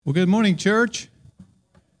Well, good morning, church.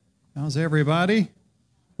 How's everybody?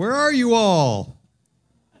 Where are you all?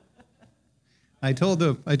 I told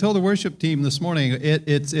the worship team this morning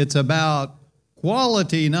it's about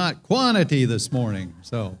quality, not quantity this morning.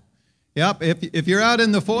 So, yep. If you're out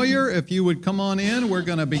in the foyer, if you would come on in, we're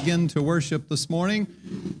going to begin to worship this morning.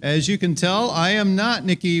 As you can tell, I am not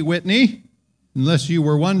Nikki Whitney, unless you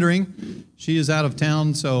were wondering. She is out of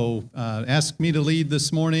town, so asked me to lead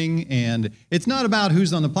this morning. And it's not about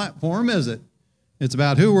who's on the platform, is it? It's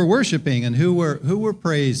about who we're worshiping and who we're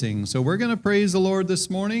praising. So we're going to praise the Lord this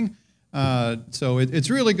morning. So it's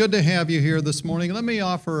really good to have you here this morning. Let me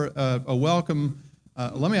offer a welcome.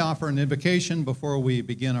 Let me offer an invocation before we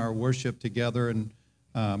begin our worship together. And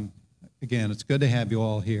again, it's good to have you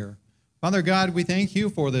all here. Father God, we thank you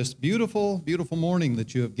for this beautiful, beautiful morning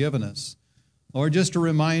that you have given us. Lord, just a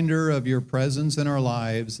reminder of your presence in our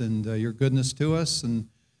lives and your goodness to us. And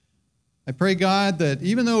I pray, God, that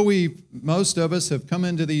even though most of us have come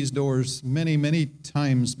into these doors many, many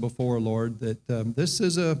times before, Lord, that this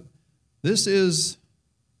is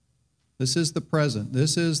the present.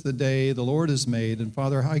 This is the day the Lord has made. And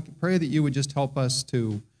Father, I pray that you would just help us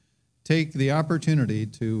to take the opportunity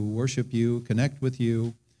to worship you, connect with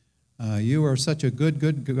you. You are such a good,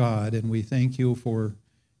 good God, and we thank you for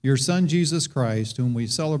your Son, Jesus Christ, whom we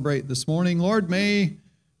celebrate this morning. Lord, may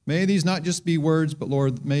these not just be words, but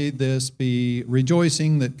Lord, may this be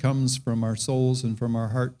rejoicing that comes from our souls and from our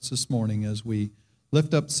hearts this morning as we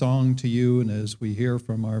lift up song to you and as we hear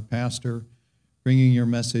from our pastor bringing your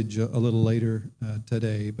message a little later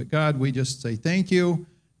today. But God, we just say thank you,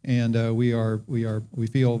 and we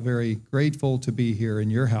feel very grateful to be here in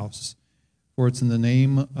your house. For it's in the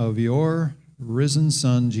name of your risen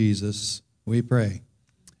Son, Jesus, we pray.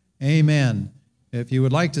 Amen. If you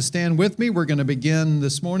would like to stand with me, we're going to begin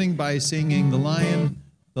this morning by singing The Lion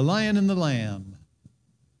and the Lamb.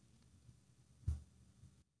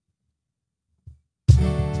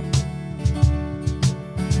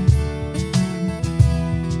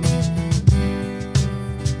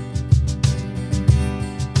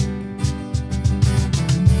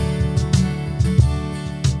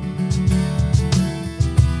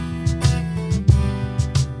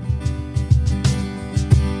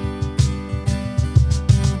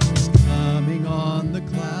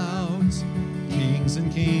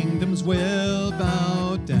 Will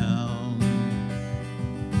bow down,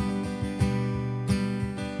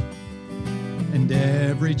 and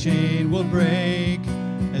every chain will break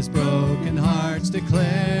as broken hearts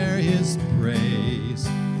declare his praise.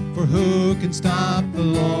 For who can stop the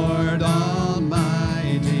Lord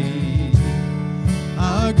Almighty?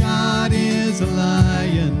 Our God is a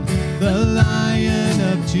lion, the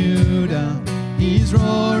Lion of Judah. He's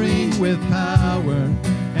roaring with power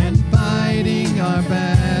and fighting our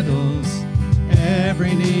battles.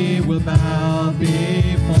 Every knee will bow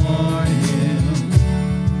before him.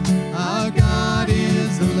 Our God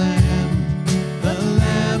is the Lamb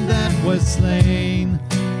that was slain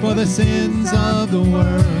for the sins of the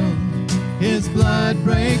world. His blood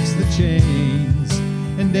breaks the chains,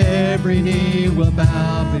 and every knee will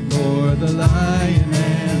bow before the Lion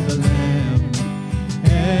and the Lamb.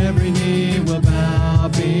 Every knee will bow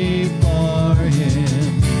before him.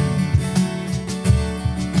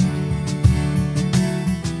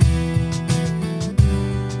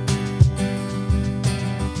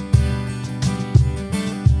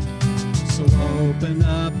 Open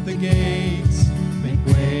up the gates, make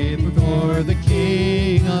way before the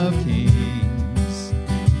King of Kings.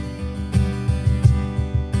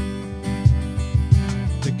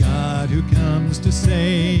 The God who comes to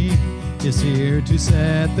save is here to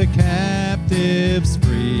set the captives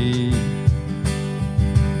free.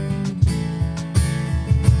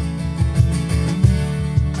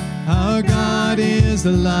 Our God is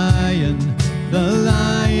the Lion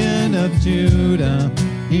of Judah.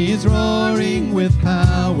 He's roaring with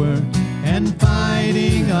power and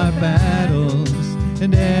fighting our battles,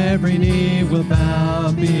 and every knee will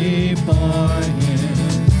bow before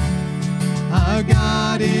him. Our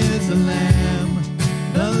God is the Lamb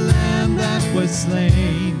that was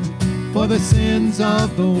slain for the sins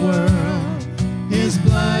of the world. His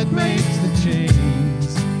blood breaks the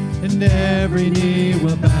chains, and every knee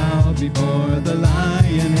will bow before the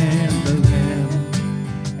Lion and the Lamb.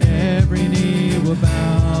 Every knee will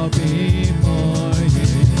bow before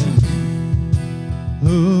him.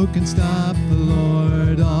 Who can stop the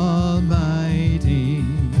Lord Almighty?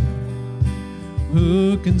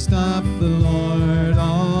 Who can stop the Lord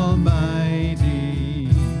Almighty?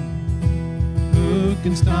 Who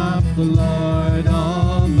can stop the Lord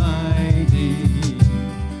Almighty?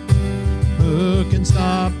 Who can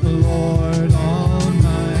stop the Lord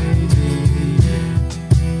Almighty?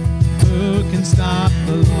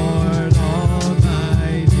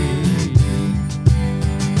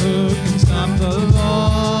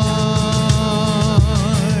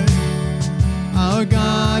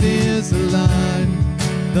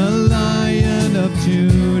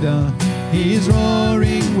 Judah. He's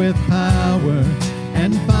roaring with power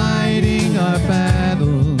and fighting our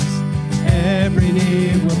battles. Every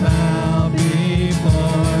knee will bow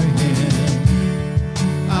before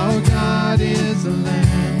him. Our God is the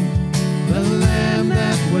Lamb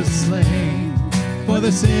that was slain for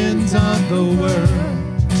the sins of the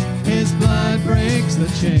world. His blood breaks the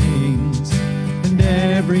chains, and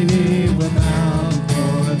every knee will bow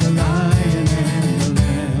for the Lion and the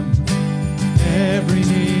Lamb. Every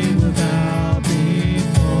knee will bow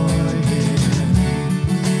before him.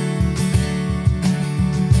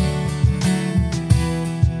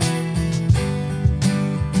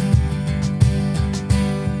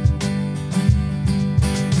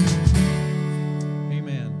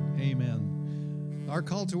 Amen. Amen. Our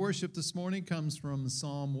call to worship this morning comes from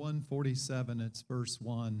Psalm 147. It's verse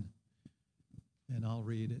 1. And I'll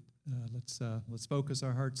read it. Let's focus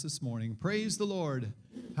our hearts this morning. Praise the Lord.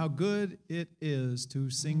 How good it is to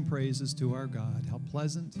sing praises to our God. How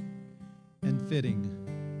pleasant and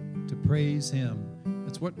fitting to praise him.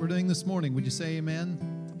 That's what we're doing this morning. Would you say amen?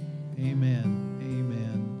 Amen.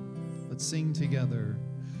 Amen. Let's sing together.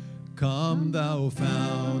 Come, thou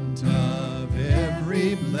fount of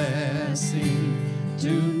every blessing,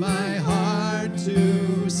 to my heart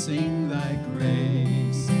to sing thy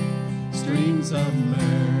grace. Streams of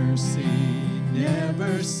mercy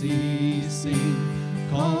never ceasing,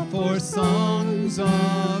 call for songs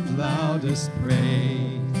of loudest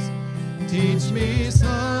praise. Teach me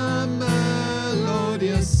some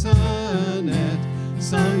melodious sonnet,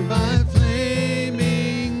 sung by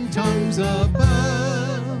flaming tongues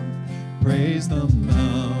above. Praise the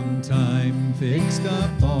mount I'm fixed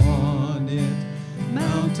upon it,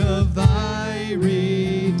 mount of thy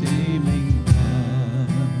redeeming.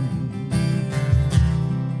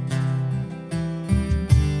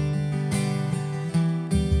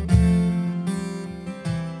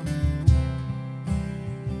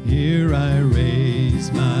 Here I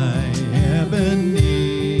raise my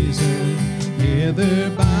Ebenezer, hither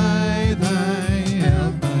by thy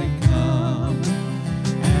help I come,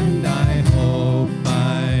 and I hope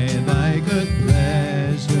by thy good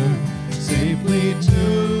pleasure safely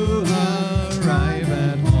to arrive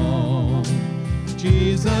at home.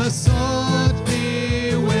 Jesus sought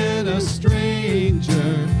me when a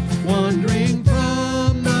stranger, wandering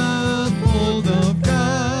from the fold of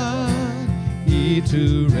God, he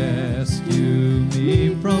to rescue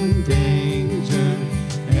me from danger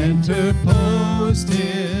interposed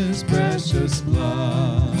his precious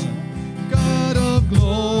blood. God of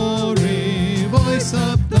glory, voice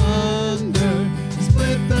of thunder,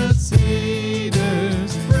 split the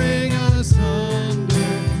cedars, bring us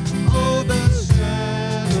under. Oh, the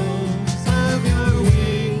shadows of your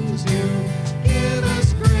wings, you give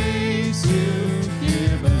us grace, you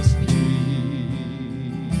give us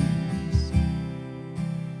peace.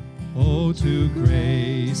 Oh, to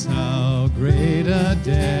grace, how great a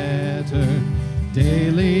debtor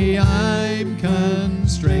daily I'm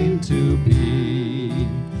constrained to be.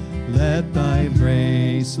 Let thy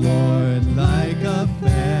grace, Lord, like a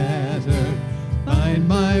fetter, bind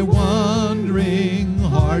my wandering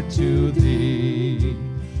heart to thee.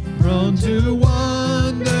 Prone to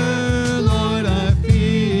wander, Lord, I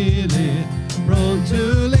feel it, prone to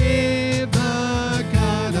leave the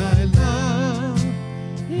God I love.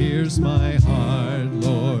 Here's my heart,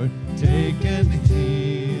 Lord, take and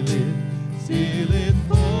heal it, seal it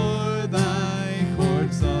for thy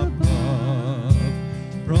courts above.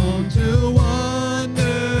 Prone to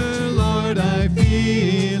wander, Lord, I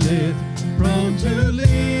feel it, prone to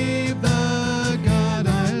leave the God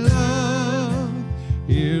I love.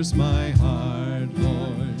 Here's my heart,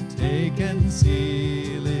 Lord, take and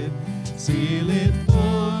seal it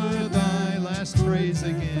for thy last praise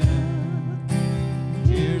again.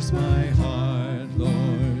 Here's my heart,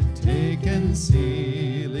 Lord, take and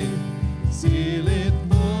seal it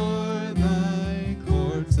for thy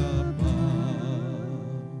courts above.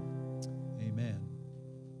 Amen.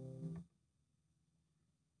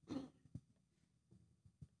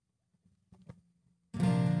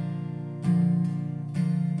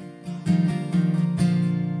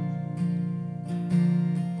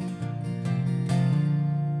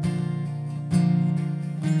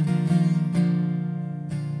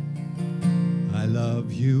 I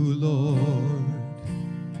love you, Lord.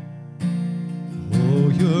 Oh,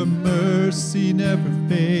 your mercy never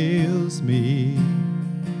fails me.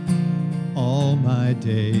 All my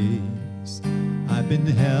days I've been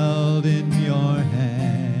held in your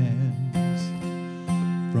hands.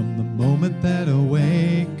 From the moment that I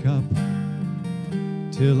wake up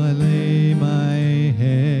till I lay my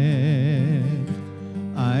head,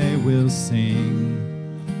 I will sing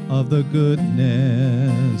of the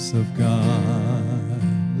goodness of God.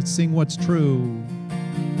 Let's sing what's true.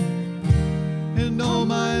 And all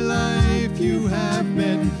my life you have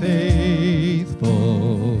been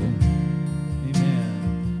faithful.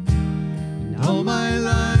 Amen. And all my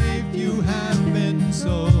life you have been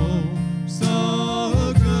so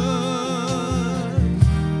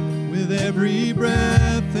good. With every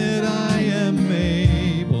breath that I am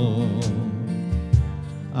able,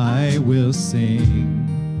 I will sing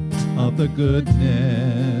of the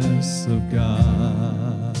goodness of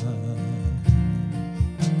God.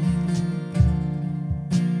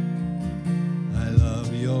 I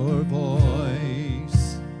love your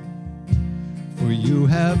voice, for you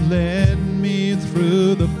have led me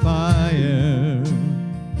through the fire.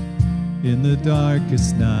 In the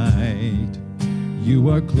darkest night, you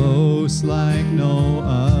are close like no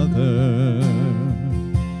other.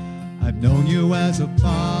 I've known you as a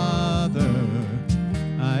father,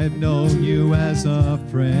 I've known you as a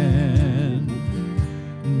friend,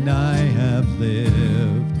 and I have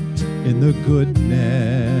lived in the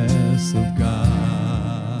goodness of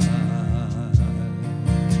God.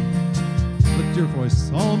 Lift your voice.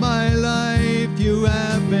 All my life you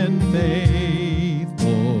have been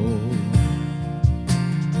faithful,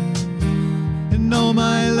 and all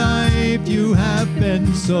my life you have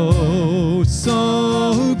been so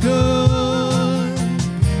good.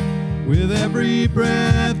 With every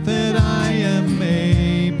breath that I am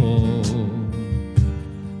able,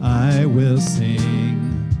 I will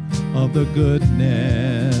sing of the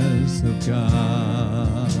goodness of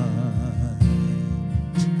God.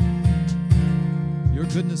 Your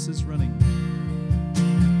goodness is running.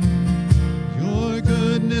 Your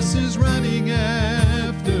goodness is running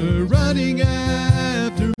after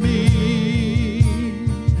me.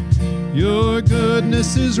 Your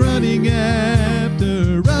goodness is running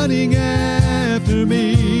after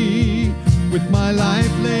me. With my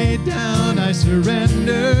life laid down, I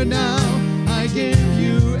surrender now. I give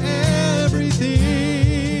you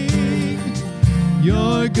everything.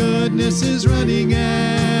 Your goodness is running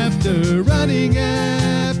after me.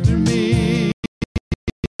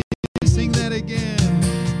 Sing that again.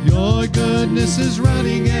 Your goodness is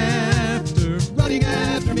running after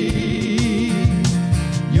me.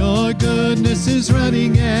 Your goodness is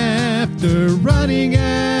running after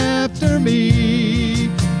me.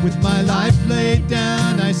 With my life laid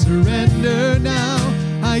down, I surrender now.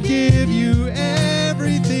 I give you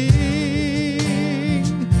everything.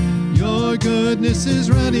 Your goodness is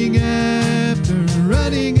running after me.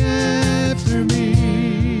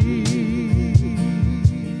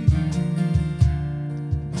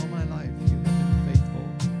 All my life you have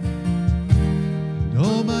been faithful. And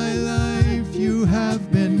all my life you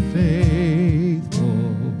have been faithful.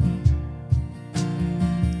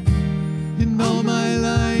 In all my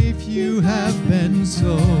life you have been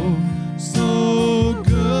so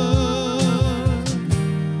good.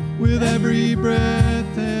 With every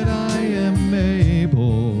breath that I am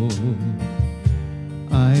able,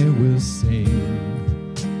 I will sing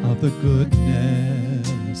of the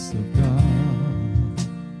goodness of God.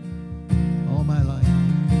 All my life.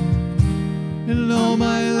 In all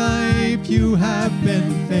my life you have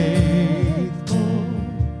been faithful.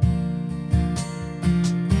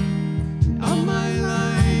 All my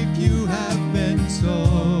life you have been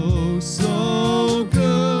so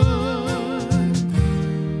good.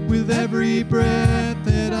 With every breath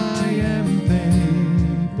that I am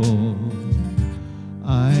able,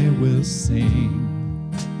 I will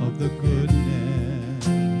sing of the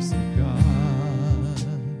goodness of God.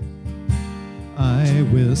 I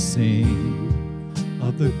will sing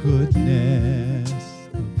of the goodness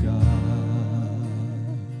of God.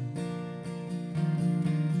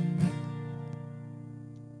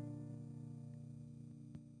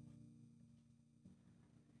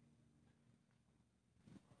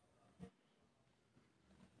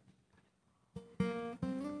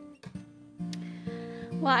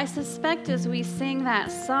 Well, I suspect as we sing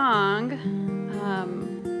that song,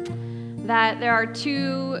 that there are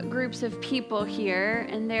two groups of people here,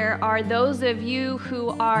 and there are those of you who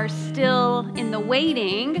are still in the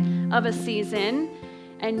waiting of a season,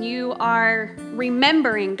 and you are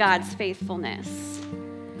remembering God's faithfulness.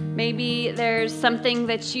 Maybe there's something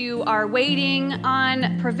that you are waiting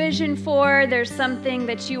on provision for. There's something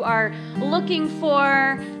that you are looking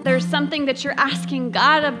for. There's something that you're asking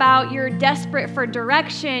God about. You're desperate for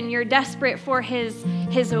direction. You're desperate for His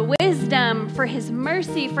wisdom, for His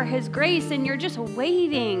mercy, for His grace, and you're just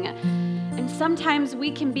waiting. And sometimes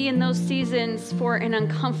we can be in those seasons for an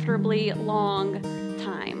uncomfortably long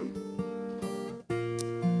time.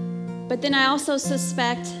 But then I also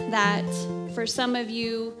suspect that for some of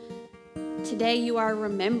you, today you are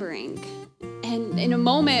remembering. And in a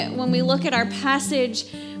moment, when we look at our passage,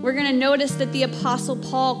 we're going to notice that the Apostle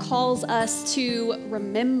Paul calls us to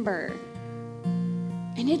remember.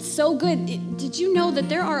 And it's so good. Did you know that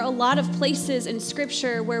there are a lot of places in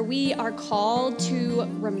Scripture where we are called to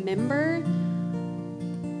remember?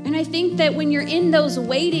 And I think that when you're in those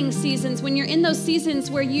waiting seasons, when you're in those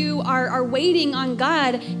seasons where you are waiting on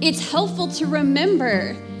God, it's helpful to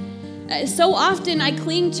remember. So often I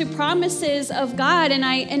cling to promises of God, and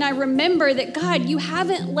I remember that, God, you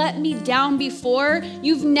haven't let me down before.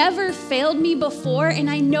 You've never failed me before, and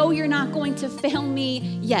I know you're not going to fail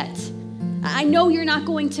me yet. I know you're not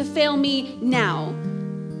going to fail me now.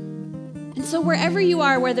 And so wherever you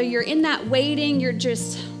are, whether you're in that waiting, you're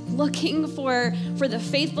just looking for the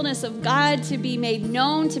faithfulness of God to be made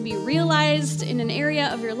known, to be realized in an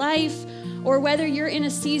area of your life, or whether you're in a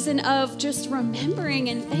season of just remembering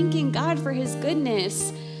and thanking God for his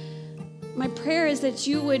goodness, my prayer is that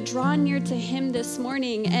you would draw near to him this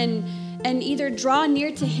morning and either draw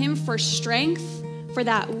near to him for strength, for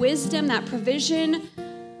that wisdom, that provision.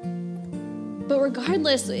 But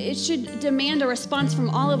regardless, it should demand a response from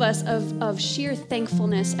all of us of sheer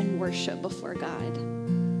thankfulness and worship before God.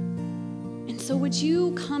 And so would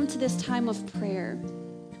you come to this time of prayer?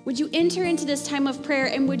 Would you enter into this time of prayer,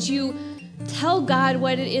 and would you tell God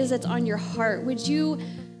what it is that's on your heart? Would you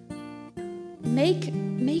make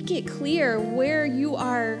it clear where you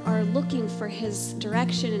are looking for his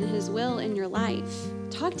direction and his will in your life?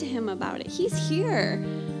 Talk to him about it. He's here,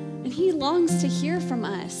 and he longs to hear from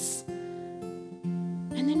us.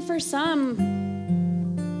 And then for some,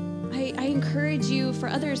 I encourage you, for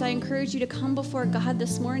others, I encourage you to come before God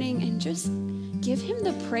this morning and just give him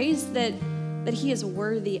the praise that he is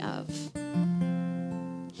worthy of.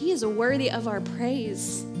 He is worthy of our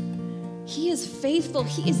praise. He is faithful.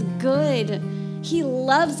 He is good. He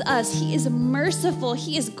loves us. He is merciful.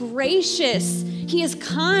 He is gracious. He is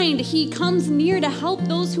kind. He comes near to help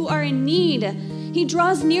those who are in need. He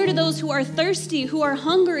draws near to those who are thirsty, who are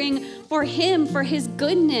hungering for him, for his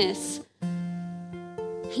goodness.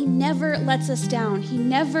 He never lets us down. He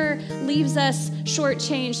never leaves us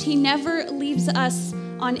shortchanged. He never leaves us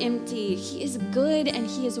on empty. He is good, and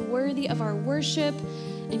he is worthy of our worship,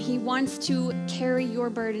 and he wants to carry your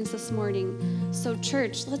burdens this morning. So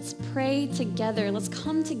church, let's pray together. Let's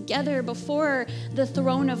come together before the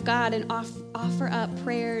throne of God and offer up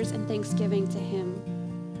prayers and thanksgiving to him.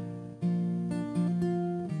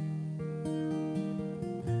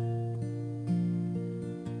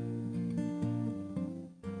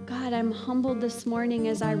 God, I'm humbled this morning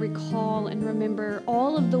as I recall and remember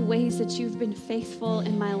all of the ways that you've been faithful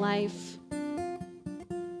in my life.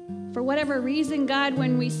 For whatever reason, God,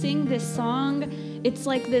 when we sing this song, it's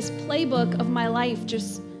like this playbook of my life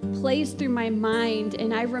just plays through my mind,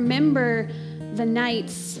 and I remember the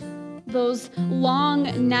nights, those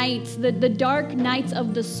long nights, the dark nights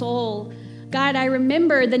of the soul. God, I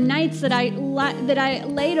remember the nights that I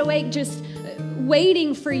laid awake just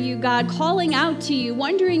waiting for you, God, calling out to you,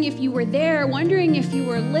 wondering if you were there, wondering if you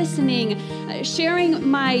were listening, sharing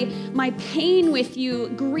my pain with you,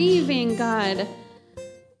 grieving, God.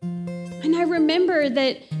 And I remember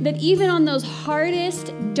that even on those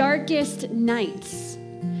hardest, darkest nights,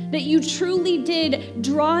 that you truly did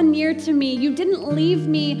draw near to me. You didn't leave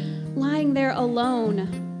me lying there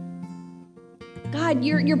alone. God,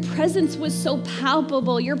 your presence was so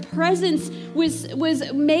palpable. Your presence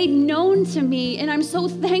was made known to me. And I'm so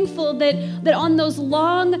thankful that on those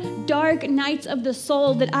long, dark nights of the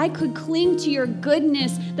soul, that I could cling to your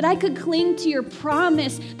goodness, that I could cling to your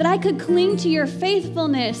promise, that I could cling to your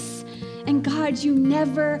faithfulness. And God, you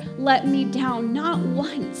never let me down, not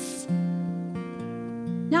once.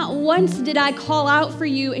 Not once did I call out for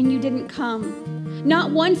you and you didn't come.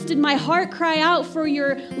 Not once did my heart cry out for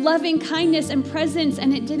your loving kindness and presence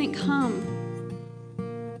and it didn't come.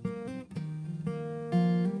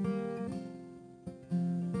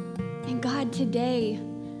 And God, today,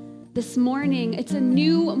 this morning, it's a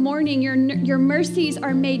new morning. Your mercies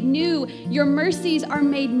are made new. Your mercies are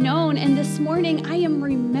made known. And this morning, I am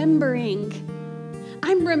remembering.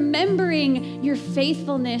 I'm remembering your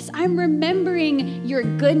faithfulness. I'm remembering your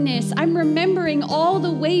goodness. I'm remembering all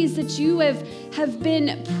the ways that you have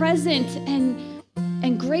been present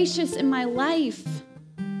and gracious in my life.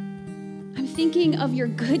 I'm thinking of your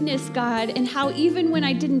goodness, God, and how even when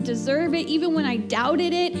I didn't deserve it, even when I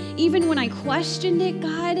doubted it, even when I questioned it,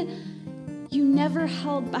 God, you never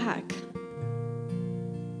held back.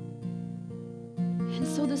 And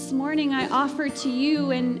so this morning I offer to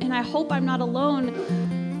you, and I hope I'm not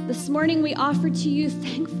alone, this morning we offer to you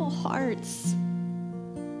thankful hearts.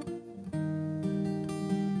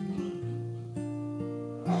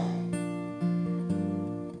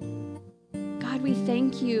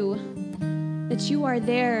 that you are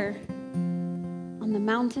there on the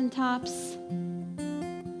mountaintops,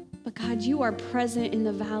 but God, you are present in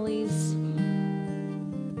the valleys.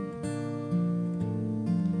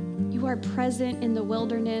 You are present in the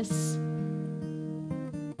wilderness,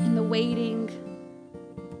 in the waiting,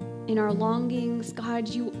 in our longings. God,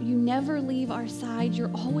 you never leave our side. You're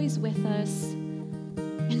always with us.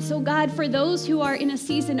 And so, God, for those who are in a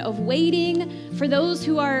season of waiting, for those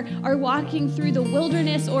who are walking through the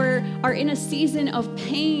wilderness or are in a season of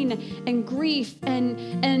pain and grief,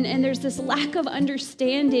 and there's this lack of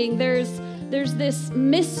understanding, there's this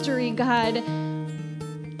mystery, God,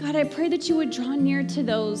 I pray that you would draw near to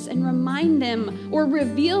those and remind them or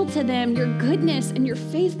reveal to them your goodness and your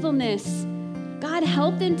faithfulness. God,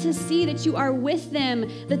 help them to see that you are with them,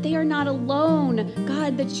 that they are not alone.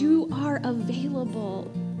 God, that you are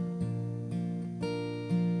available.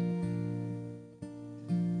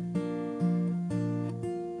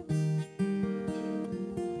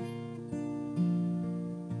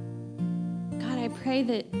 God, I pray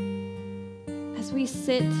that as we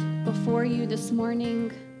sit before you this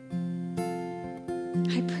morning,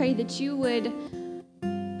 I pray that you would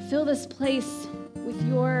fill this place with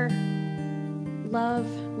your love,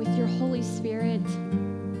 with your Holy Spirit.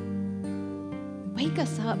 Wake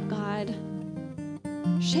us up, God.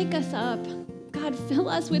 Shake us up. God, fill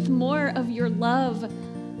us with more of your love.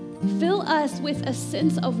 Fill us with a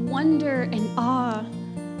sense of wonder and awe.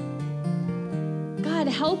 God,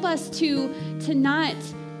 help us to not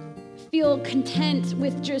feel content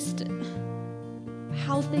with just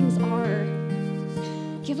how things are.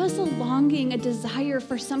 Give us a longing, a desire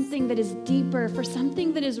for something that is deeper, for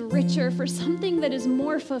something that is richer, for something that is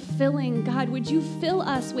more fulfilling. God, would you fill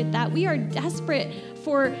us with that? We are desperate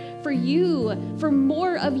for you, for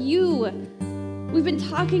more of you. We've been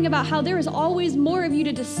talking about how there is always more of you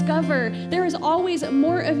to discover. There is always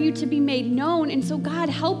more of you to be made known. And so, God,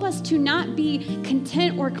 help us to not be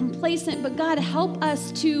content or complacent, but God, help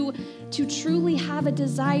us to truly have a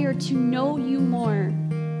desire to know you more.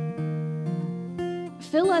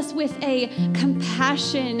 Fill us with a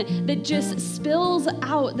compassion that just spills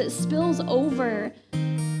out, that spills over.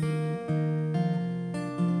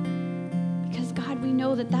 Because God, we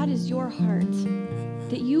know that that is your heart,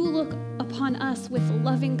 that you look upon us with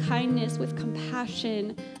loving kindness, with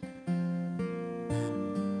compassion.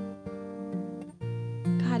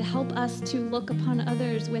 God, help us to look upon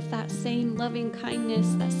others with that same loving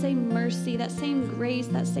kindness, that same mercy, that same grace,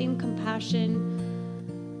 that same compassion.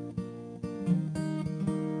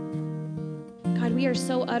 God, we are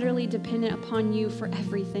so utterly dependent upon you for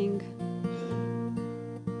everything.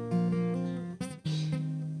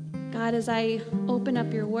 God, as I open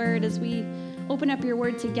up your word, as we open up your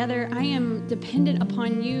word together, I am dependent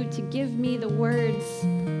upon you to give me the words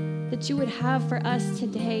that you would have for us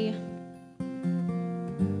today.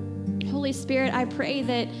 Holy Spirit, I pray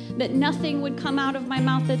that nothing would come out of my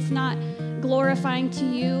mouth that's not glorifying to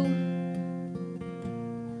you.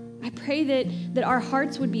 I pray that our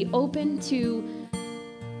hearts would be open to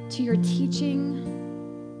your teaching.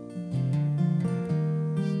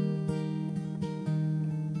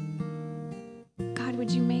 God,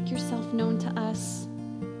 would you make yourself known to us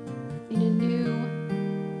in a new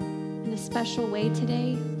and a special way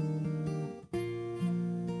today?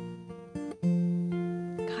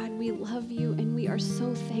 God, we love you and we are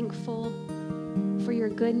so thankful for your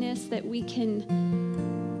goodness that we can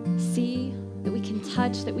see, that we can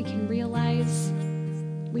touch, that we can realize.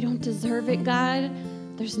 We don't deserve it, God.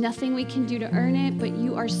 There's nothing we can do to earn it, but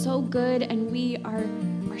you are so good and we are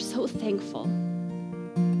so thankful.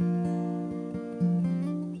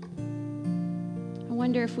 I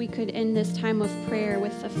wonder if we could end this time of prayer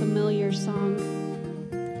with a familiar song.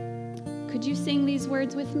 Could you sing these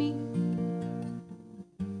words with me?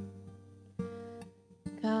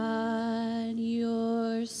 God,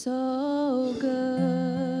 you're so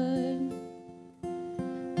good.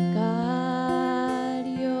 God,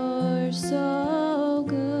 you're so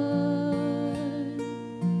good.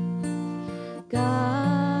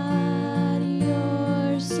 God,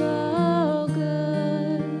 you're so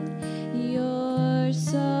good. You're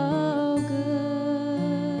so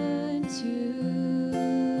good to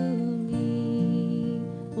me.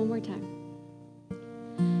 One more time.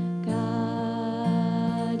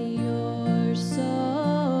 God, you're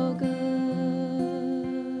so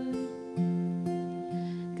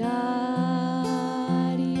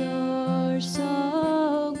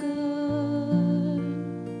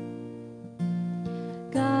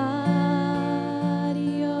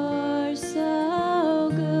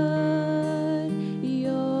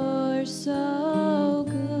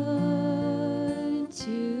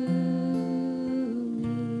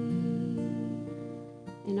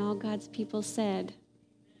people said,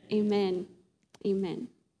 amen. Amen.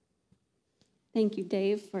 Thank you,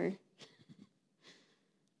 Dave, for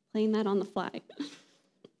playing that on the fly.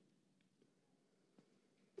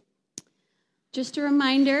 Just a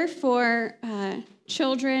reminder for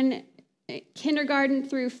children, kindergarten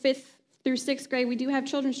through 5th through 6th grade, we do have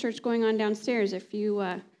children's church going on downstairs. If you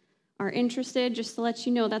are interested, just to let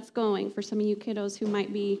you know that's going for some of you kiddos who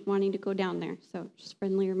might be wanting to go down there. So just a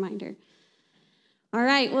friendly reminder. All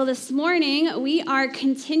right, well, this morning we are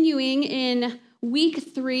continuing in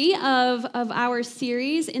week 3 of our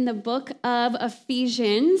series in the book of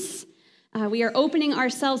Ephesians. We are opening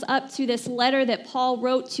ourselves up to this letter that Paul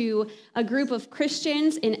wrote to a group of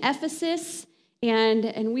Christians in Ephesus,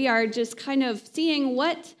 and we are just kind of seeing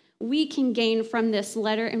what we can gain from this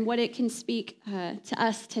letter and what it can speak to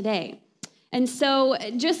us today. And so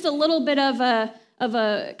just a little bit of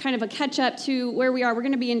a kind of a catch up to where we are. We're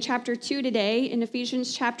going to be in chapter 2 today, in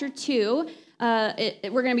Ephesians chapter 2.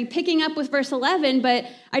 We're going to be picking up with verse 11, but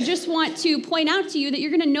I just want to point out to you that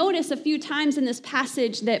you're going to notice a few times in this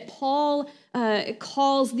passage that Paul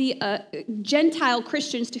calls the Gentile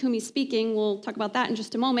Christians to whom he's speaking. We'll talk about that in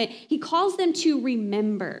just a moment. He calls them to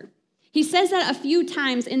remember. He says that a few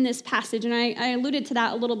times in this passage, and I alluded to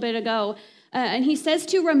that a little bit ago. And he says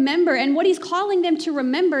to remember, and what he's calling them to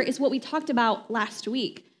remember is what we talked about last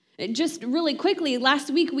week. Just really quickly,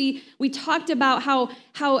 last week we talked about how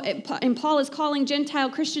and Paul is calling Gentile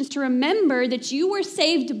Christians to remember that you were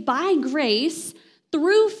saved by grace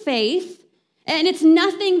through faith, and it's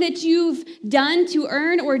nothing that you've done to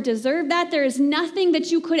earn or deserve that. There is nothing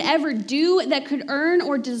that you could ever do that could earn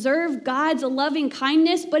or deserve God's loving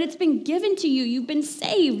kindness, but it's been given to you. You've been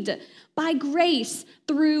saved by grace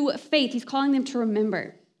through faith. He's calling them to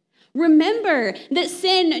remember. Remember that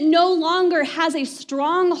sin no longer has a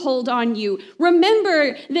stronghold on you.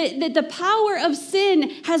 Remember that the power of sin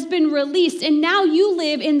has been released, and now you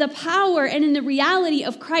live in the power and in the reality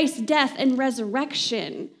of Christ's death and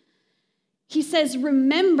resurrection. He says,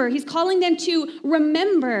 remember. He's calling them to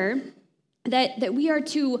remember that we are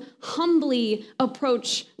to humbly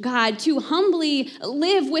approach God, to humbly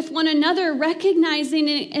live with one another, recognizing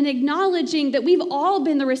and acknowledging that we've all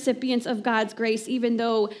been the recipients of God's grace, even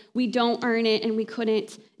though we don't earn it and we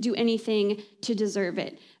couldn't do anything to deserve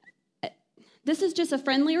it. This is just a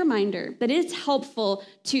friendly reminder that it's helpful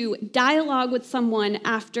to dialogue with someone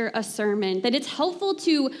after a sermon, that it's helpful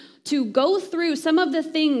to go through some of the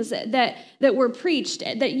things that were preached,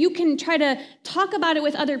 that you can try to talk about it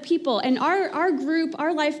with other people. And our group,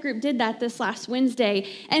 our life group, did that this last Wednesday.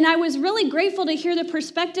 And I was really grateful to hear the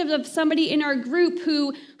perspective of somebody in our group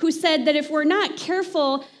who said that if we're not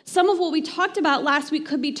careful, some of what we talked about last week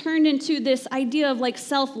could be turned into this idea of like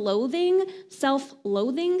self-loathing.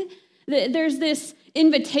 There's this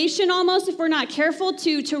invitation almost, if we're not careful,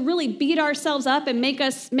 to really beat ourselves up and make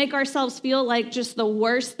ourselves feel like just the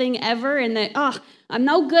worst thing ever, and that, I'm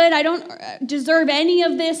no good, I don't deserve any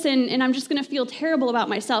of this, and I'm just going to feel terrible about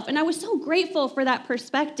myself. And I was so grateful for that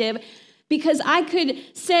perspective, because I could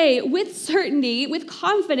say with certainty, with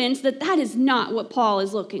confidence, that is not what Paul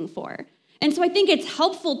is looking for. And so I think it's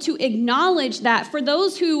helpful to acknowledge that for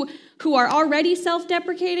those who are already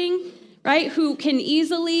self-deprecating, right, who can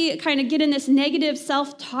easily kind of get in this negative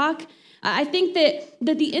self-talk. I think that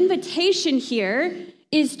the invitation here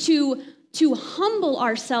is to humble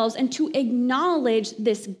ourselves and to acknowledge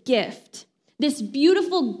this gift, this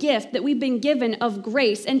beautiful gift that we've been given of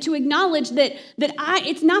grace, and to acknowledge that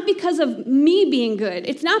it's not because of me being good.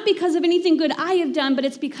 It's not because of anything good I have done, but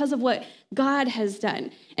it's because of what God has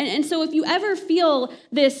done. And so if you ever feel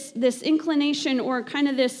this inclination or kind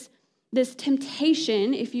of this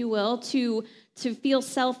temptation, if you will, to feel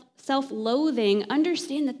self-loathing,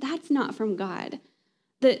 understand that that's not from God.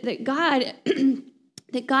 That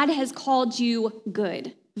God has called you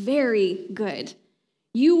good, very good.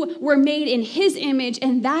 You were made in his image,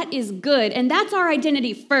 and that is good. And that's our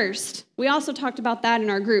identity first. We also talked about that in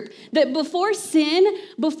our group. That before sin,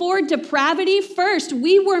 before depravity, first,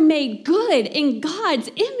 we were made good in God's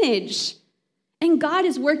image. And God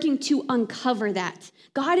is working to uncover that.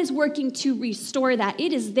 God is working to restore that.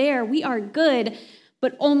 It is there. We are good,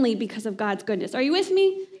 but only because of God's goodness. Are you with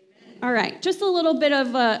me? All right. Just a little bit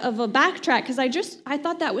of a backtrack, because I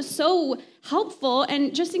thought that was so helpful.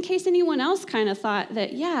 And just in case anyone else kind of thought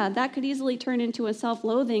that, that could easily turn into a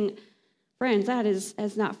self-loathing, friends, that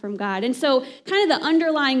is not from God. And so kind of the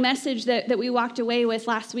underlying message that we walked away with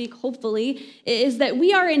last week, hopefully, is that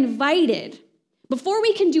we are invited. Before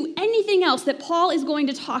we can do anything else that Paul is going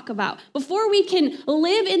to talk about, before we can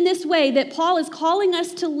live in this way that Paul is calling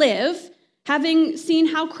us to live, having seen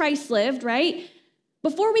how Christ lived, right?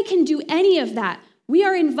 Before we can do any of that, we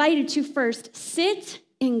are invited to first sit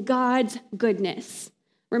in God's goodness.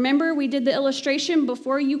 Remember, we did the illustration,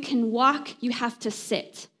 before you can walk, you have to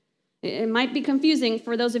sit. It might be confusing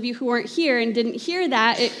for those of you who weren't here and didn't hear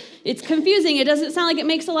that. It's confusing. It doesn't sound like it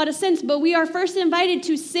makes a lot of sense, but we are first invited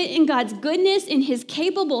to sit in God's goodness, in his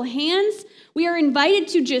capable hands. We are invited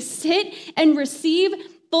to just sit and receive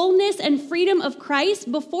fullness and freedom of Christ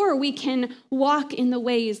before we can walk in the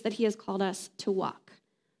ways that he has called us to walk.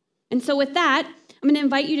 And so with that, I'm going to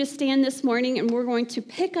invite you to stand this morning, and we're going to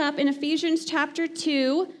pick up in Ephesians chapter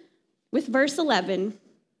 2 with verse 11.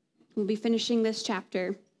 We'll be finishing this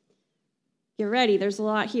chapter. Get ready, there's a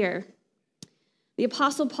lot here. The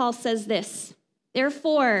Apostle Paul says this,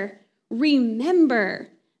 "Therefore, remember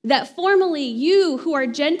that formerly you who are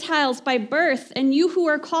Gentiles by birth, and you who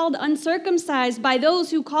are called uncircumcised by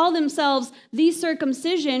those who call themselves the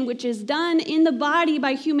circumcision, which is done in the body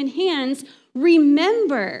by human hands,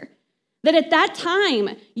 remember that at that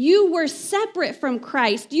time you were separate from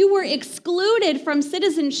Christ. You were excluded from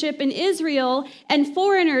citizenship in Israel and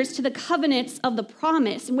foreigners to the covenants of the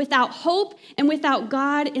promise, without hope and without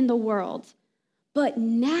God in the world. But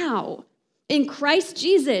now, in Christ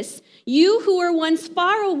Jesus, you who were once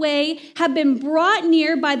far away have been brought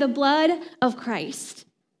near by the blood of Christ.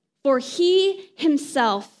 For he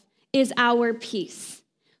himself is our peace,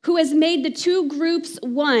 who has made the two groups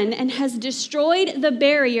one and has destroyed the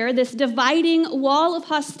barrier, this dividing wall of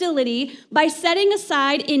hostility, by setting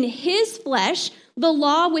aside in his flesh the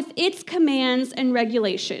law with its commands and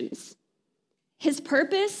regulations. His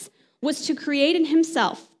purpose was to create in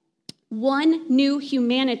himself one new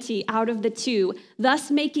humanity out of the two, thus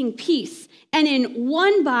making peace, and in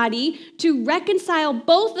one body to reconcile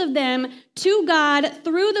both of them to God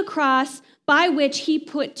through the cross, by which he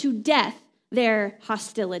put to death their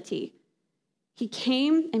hostility. He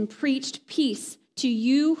came and preached peace to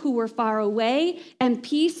you who were far away and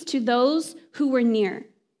peace to those who were near.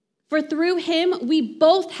 For through him we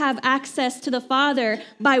both have access to the Father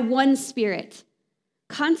by one Spirit.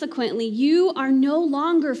 Consequently, you are no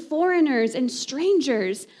longer foreigners and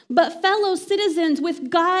strangers, but fellow citizens with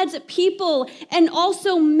God's people and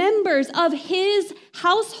also members of his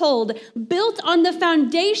household, built on the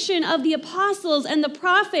foundation of the apostles and the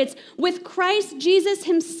prophets, with Christ Jesus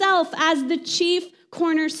himself as the chief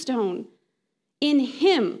cornerstone. In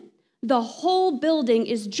him, the whole building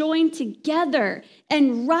is joined together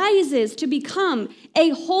and rises to become a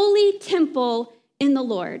holy temple in the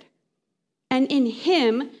Lord. And in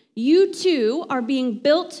him, you too are being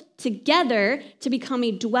built together to become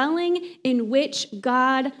a dwelling in which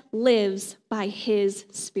God lives by his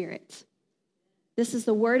Spirit." This is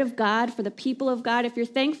the word of God for the people of God. If you're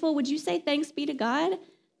thankful, would you say thanks be to God?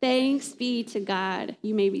 Thanks be to God.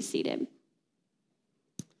 You may be seated.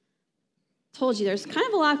 Told you there's kind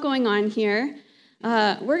of a lot going on here.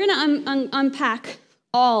 We're going to unpack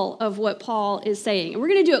all of what Paul is saying. And we're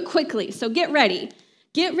going to do it quickly, so get ready.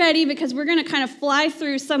 Get ready, because we're going to kind of fly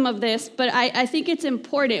through some of this, but I think it's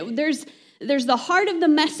important. There's the heart of the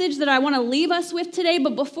message that I want to leave us with today,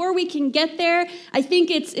 but before we can get there, I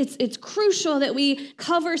think it's crucial that we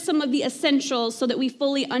cover some of the essentials so that we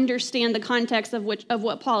fully understand the context of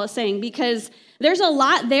what Paul is saying, because there's a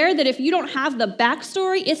lot there that if you don't have the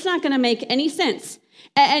backstory, it's not going to make any sense.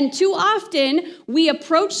 And too often, we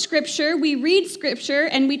approach Scripture, we read Scripture,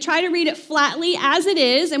 and we try to read it flatly as it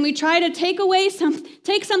is, and we try to take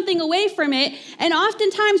something away from it, and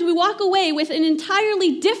oftentimes we walk away with an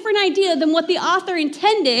entirely different idea than what the author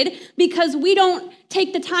intended, because we don't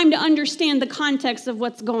take the time to understand the context of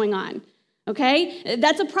what's going on, okay?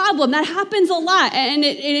 That's a problem. That happens a lot, and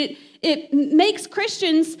it makes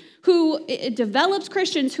Christians it develops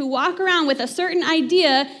Christians who walk around with a certain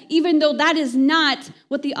idea, even though that is not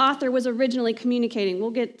what the author was originally communicating.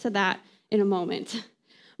 We'll get to that in a moment.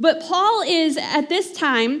 But Paul is, at this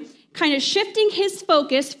time, kind of shifting his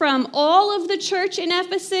focus from all of the church in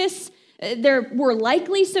Ephesus. There were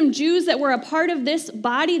likely some Jews that were a part of this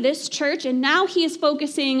body, this church, and now he is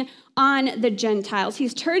focusing on the Gentiles.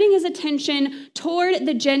 He's turning his attention toward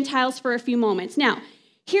the Gentiles for a few moments. Now,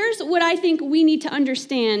 here's what I think we need to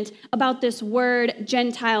understand about this word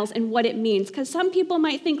Gentiles and what it means. Because some people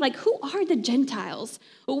might think, like, who are the Gentiles?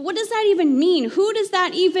 What does that even mean? Who does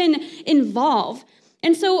that even involve?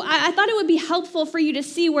 And so I thought it would be helpful for you to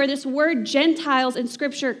see where this word Gentiles in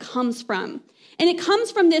Scripture comes from. And it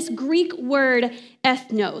comes from this Greek word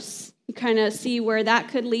ethnos. You kind of see where that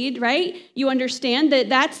could lead, right? You understand that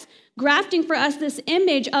that's grafting for us this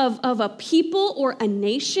image of a people or a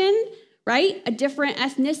nation, right? A different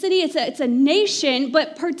ethnicity. It's a nation,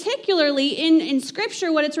 but particularly in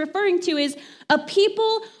Scripture, what it's referring to is a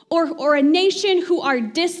people or a nation who are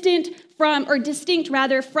distant from, or distinct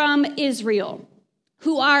rather, from Israel,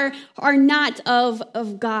 who are not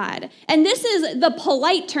of God. And this is the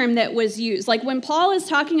polite term that was used. Like when Paul is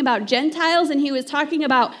talking about Gentiles and he was talking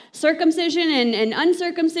about circumcision and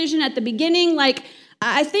uncircumcision at the beginning, like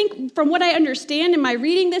I think from what I understand in my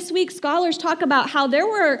reading this week, scholars talk about how there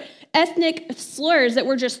were ethnic slurs that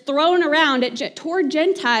were just thrown around toward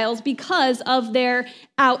Gentiles because of their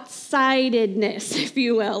outsidedness, if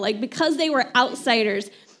you will, like because they were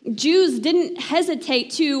outsiders. Jews didn't hesitate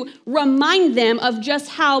to remind them of just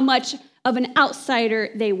how much of an outsider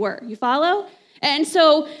they were. You follow? And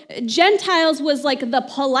so Gentiles was like the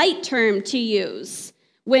polite term to use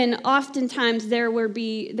when oftentimes there would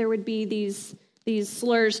be these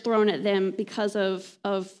slurs thrown at them because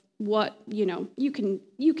of what, you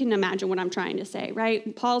can imagine what I'm trying to say,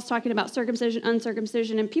 right? Paul's talking about circumcision,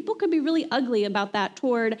 uncircumcision, and people could be really ugly about that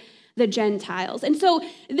toward the Gentiles. And so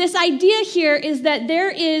this idea here is that there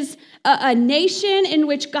is a nation in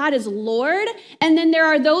which God is Lord, and then there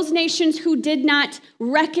are those nations who did not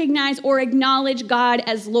recognize or acknowledge God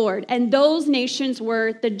as Lord, and those nations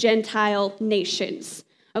were the Gentile nations.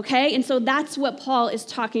 Okay, and so that's what Paul is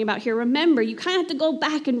talking about here. Remember, you kind of have to go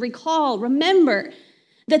back and remember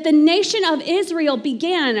that the nation of Israel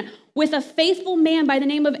began with a faithful man by the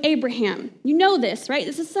name of Abraham. You know this, right?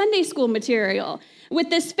 This is Sunday school material. With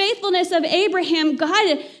this faithfulness of Abraham,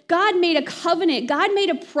 God made a covenant, God made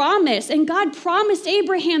a promise, and God promised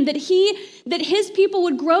Abraham that his people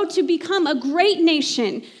would grow to become a great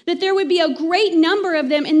nation, that there would be a great number of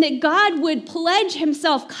them, and that God would pledge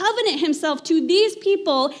himself, covenant himself to these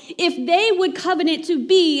people if they would covenant to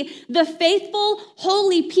be the faithful,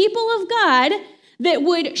 holy people of God that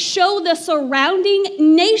would show the surrounding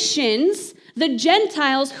nations, the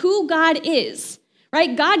Gentiles, who God is.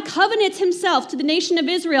 Right? God covenants himself to the nation of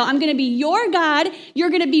Israel. I'm going to be your God. You're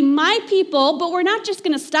going to be my people, but we're not just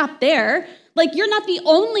going to stop there. Like you're not the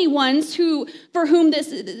only ones who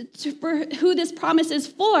this promise is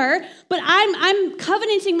for, but I'm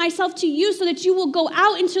covenanting myself to you so that you will go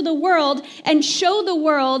out into the world and show the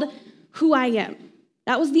world who I am.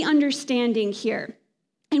 That was the understanding here.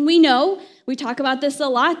 And we talk about this a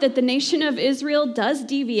lot, that the nation of Israel does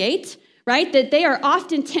deviate, right? That they are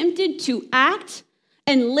often tempted to act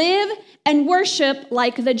and live and worship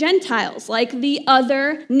like the Gentiles, like the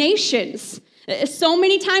other nations. So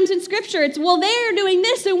many times in Scripture, it's, well, they're doing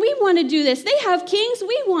this and we want to do this. They have kings,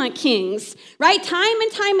 we want kings, right? Time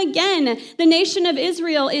and time again, the nation of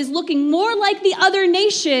Israel is looking more like the other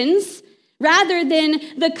nations rather than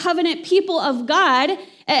the covenant people of God,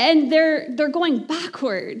 and they're going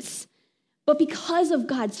backwards. But because of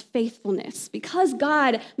God's faithfulness, because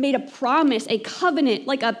God made a promise, a covenant,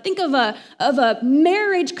 think of a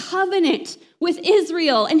marriage covenant with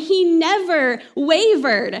Israel, and he never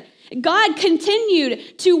wavered. God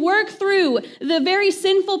continued to work through the very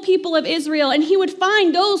sinful people of Israel, and he would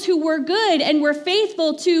find those who were good and were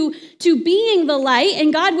faithful to being the light,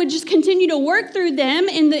 and God would just continue to work through them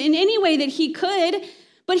in any way that he could.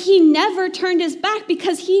 But he never turned his back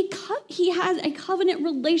because he has a covenant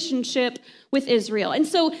relationship with Israel. And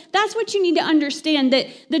so that's what you need to understand, that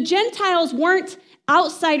the Gentiles weren't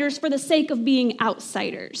outsiders for the sake of being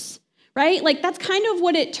outsiders, right? Like that's kind of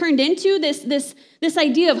what it turned into, this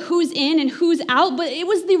idea of who's in and who's out, but it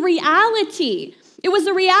was the reality. It was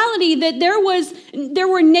the reality that there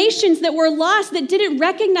were nations that were lost that didn't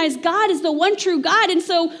recognize God as the one true God. And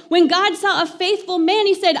so when God saw a faithful man,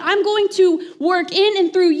 he said, I'm going to work in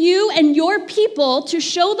and through you and your people to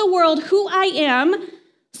show the world who I am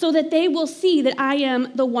so that they will see that I am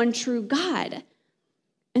the one true God.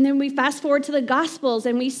 And then we fast forward to the Gospels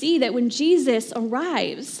and we see that when Jesus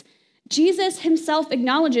arrives, Jesus himself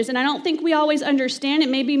acknowledges, and I don't think we always understand, it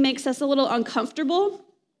maybe makes us a little uncomfortable,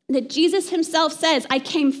 that Jesus himself says, I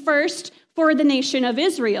came first for the nation of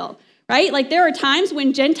Israel, right? Like there are times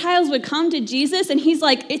when Gentiles would come to Jesus and he's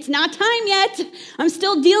like, it's not time yet. I'm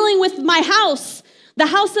still dealing with my house, the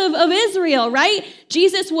house of Israel, right?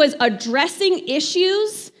 Jesus was addressing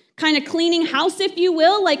issues, kind of cleaning house, if you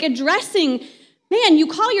will, like addressing, man, you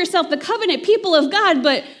call yourself the covenant people of God,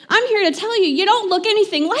 but I'm here to tell you, you don't look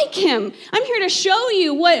anything like him. I'm here to show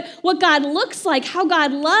you what God looks like, how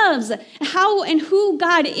God loves, how and who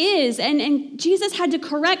God is. And Jesus had to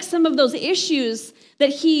correct some of those issues that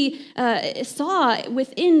he saw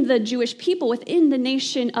within the Jewish people, within the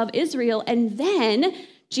nation of Israel. And then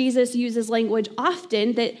Jesus uses language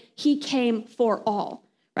often that he came for all,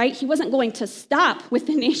 right? He wasn't going to stop with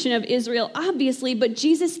the nation of Israel, obviously, but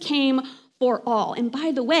Jesus came for all. And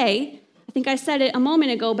by the way, I think I said it a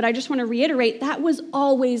moment ago, but I just want to reiterate, that was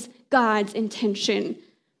always God's intention.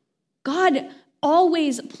 God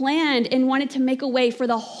always planned and wanted to make a way for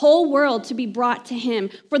the whole world to be brought to him,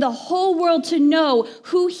 for the whole world to know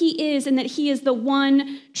who he is and that he is the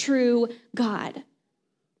one true God.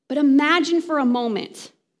 But imagine for a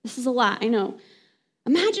moment, this is a lot, I know.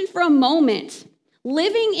 Imagine for a moment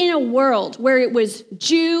living in a world where it was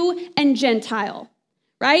Jew and Gentile,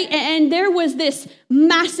 right? And there was this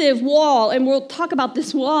massive wall, and we'll talk about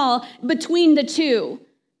this wall between the two.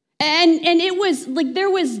 And it was like there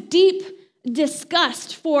was deep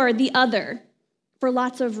disgust for the other for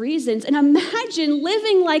lots of reasons. And imagine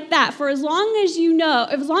living like that for as long as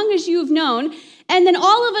you've known, and then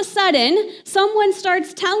all of a sudden, someone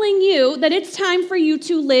starts telling you that it's time for you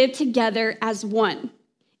to live together as one,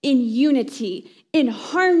 in unity, in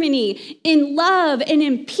harmony, in love, and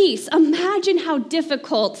in peace. Imagine how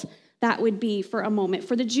difficult that would be for a moment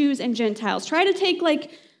for the Jews and Gentiles. Try to take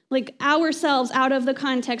like ourselves out of the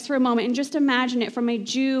context for a moment and just imagine it from a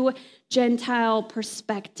Jew-Gentile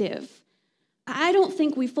perspective. I don't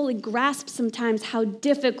think we fully grasp sometimes how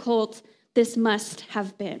difficult this must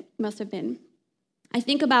have been. I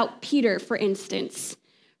think about Peter, for instance.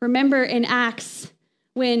 Remember in Acts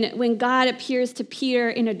when God appears to Peter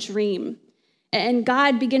in a dream, and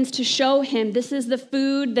God begins to show him, this is the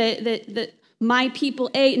food that my people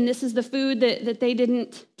ate, and this is the food that they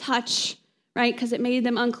didn't touch, right? Because it made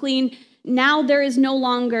them unclean. Now there is no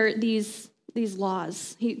longer these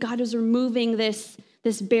laws. God is removing this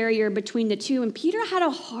barrier between the two. And Peter had a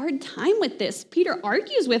hard time with this. Peter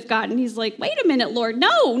argues with God, and he's like, wait a minute, Lord.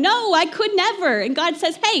 No, I could never. And God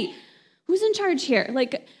says, hey, who's in charge here?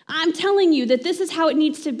 Like, I'm telling you that this is how it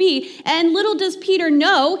needs to be. And little does Peter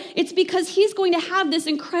know, it's because he's going to have this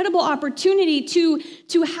incredible opportunity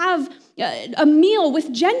to have a meal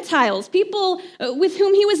with Gentiles, people with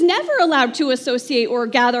whom he was never allowed to associate or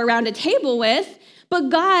gather around a table with. But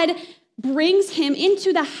God brings him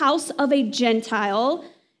into the house of a Gentile,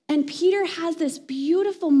 and Peter has this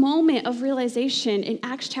beautiful moment of realization in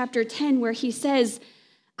Acts chapter 10 where he says,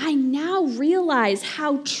 I now realize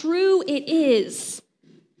how true it is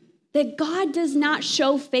that God does not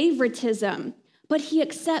show favoritism, but he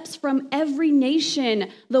accepts from every nation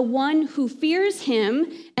the one who fears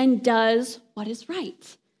him and does what is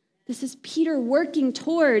right. This is Peter working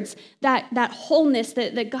towards that wholeness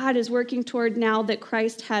that God is working toward now that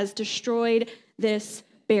Christ has destroyed this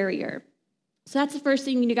barrier. So that's the first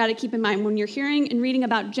thing you got to keep in mind when you're hearing and reading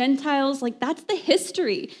about Gentiles. Like, that's the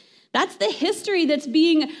history. That's the history that's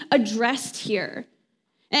being addressed here.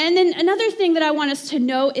 And then another thing that I want us to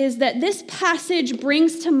know is that this passage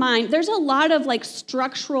brings to mind, there's a lot of like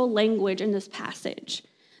structural language in this passage.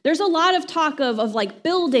 There's a lot of talk of like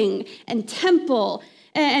building and temple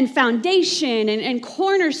and foundation and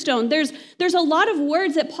cornerstone. There's a lot of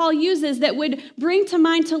words that Paul uses that would bring to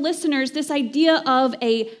mind to listeners this idea of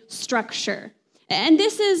a structure. And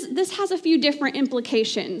this has a few different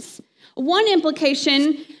implications. One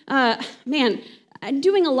implication, I'm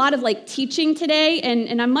doing a lot of like teaching today,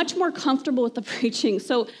 and I'm much more comfortable with the preaching.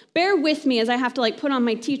 So bear with me as I have to like put on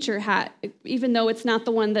my teacher hat, even though it's not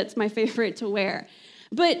the one that's my favorite to wear.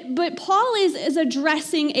 But Paul is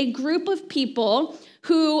addressing a group of people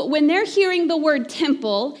who, when they're hearing the word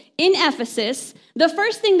temple in Ephesus, the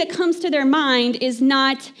first thing that comes to their mind is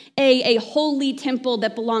not a holy temple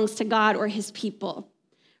that belongs to God or his people,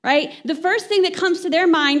 right? The first thing that comes to their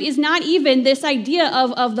mind is not even this idea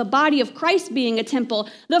of the body of Christ being a temple.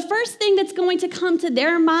 The first thing that's going to come to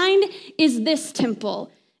their mind is this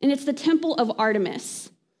temple, and it's the temple of Artemis.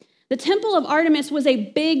 The temple of Artemis was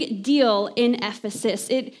a big deal in Ephesus.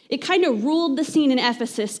 It kind of ruled the scene in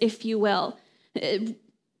Ephesus, if you will.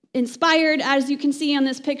 Inspired, as you can see on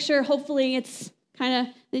this picture, hopefully it's kind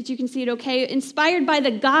of that you can see it okay, inspired by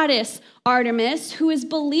the goddess Artemis, who is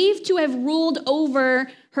believed to have ruled over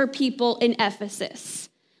her people in Ephesus.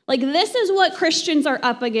 Like, this is what Christians are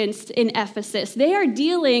up against in Ephesus. They are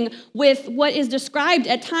dealing with what is described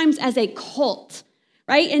at times as a cult,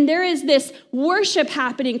 right? And there is this worship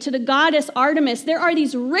happening to the goddess Artemis. There are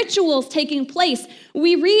these rituals taking place.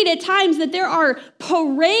 We read at times that there are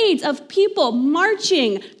parades of people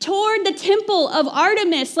marching toward the temple of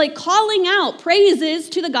Artemis, like calling out praises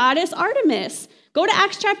to the goddess Artemis. Go to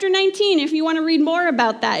Acts chapter 19 if you want to read more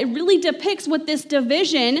about that. It really depicts what this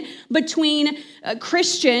division between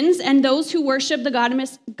Christians and those who worship the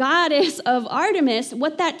goddess of Artemis,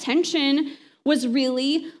 what that tension was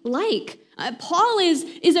really like. Paul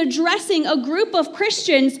is addressing a group of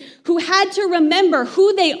Christians who had to remember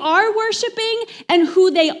who they are worshiping and who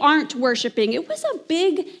they aren't worshiping. It was a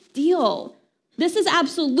big deal. This is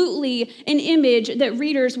absolutely an image that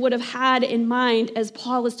readers would have had in mind as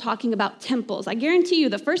Paul was talking about temples. I guarantee you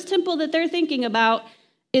the first temple that they're thinking about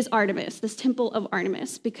is Artemis, this temple of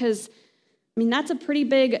Artemis, because, that's a pretty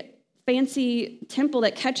big, fancy temple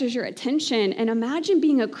that catches your attention. And imagine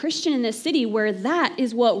being a Christian in this city where that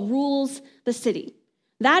is what rules the city.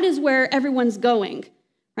 That is where everyone's going,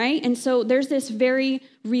 right? And so there's this very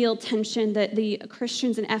real tension that the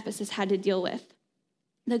Christians in Ephesus had to deal with.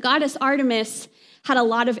 The goddess Artemis had a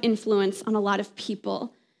lot of influence on a lot of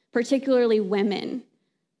people, particularly women.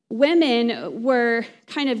 Women were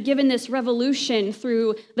kind of given this revolution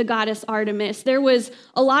through the goddess Artemis. There was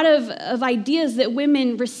a lot of ideas that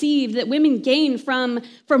women received, that women gained from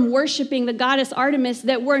worshiping the goddess Artemis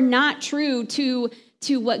that were not true to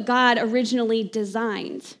what God originally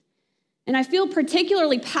designed. And I feel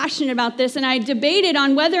particularly passionate about this, and I debated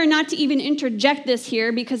on whether or not to even interject this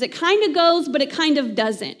here because it kind of goes, but it kind of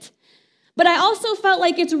doesn't. But I also felt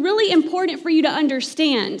like it's really important for you to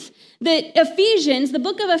understand that Ephesians, the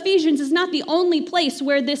book of Ephesians, is not the only place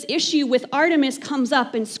where this issue with Artemis comes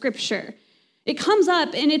up in Scripture. It comes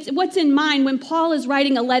up, and it's what's in mind when Paul is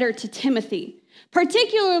writing a letter to Timothy.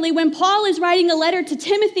 Particularly when Paul is writing a letter to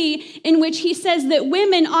Timothy in which he says that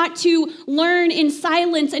women ought to learn in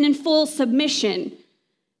silence and in full submission.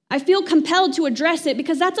 I feel compelled to address it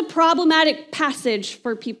because that's a problematic passage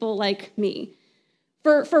for people like me.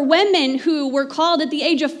 For women who were called at the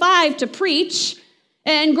age of 5 to preach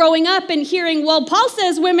and growing up and hearing, well, Paul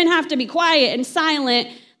says women have to be quiet and silent,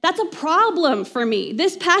 that's a problem for me.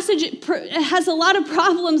 This passage has a lot of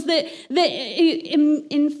problems that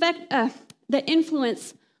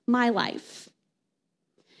influence my life.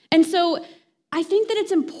 And so I think that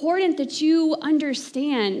it's important that you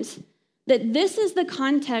understand that this is the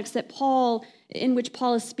context in which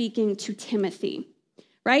Paul is speaking to Timothy.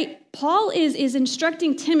 Right? Paul is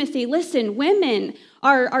instructing Timothy, listen, women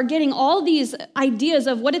are getting all these ideas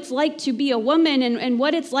of what it's like to be a woman and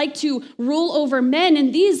what it's like to rule over men.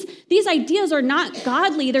 And these ideas are not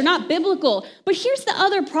godly. They're not biblical. But here's the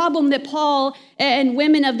other problem that Paul and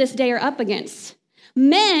women of this day are up against.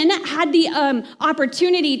 Men had the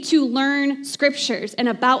opportunity to learn scriptures and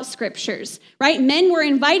about scriptures, right? Men were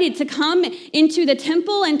invited to come into the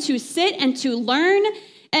temple and to sit and to learn.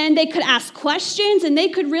 And they could ask questions, and they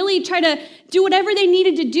could really try to do whatever they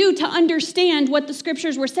needed to do to understand what the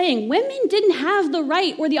scriptures were saying. Women didn't have the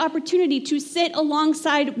right or the opportunity to sit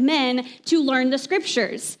alongside men to learn the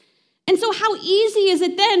scriptures. And so how easy is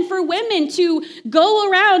it then for women to go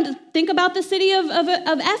around, think about the city of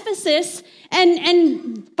Ephesus,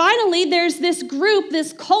 and finally there's this group,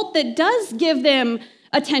 this cult that does give them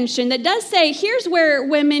attention, that does say, here's where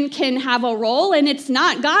women can have a role, and it's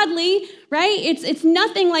not godly, right? It's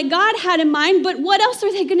nothing like God had in mind, but what else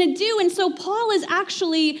are they going to do? And so Paul is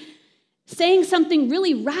actually saying something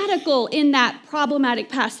really radical in that problematic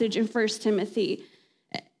passage in 1 Timothy.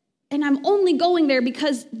 And I'm only going there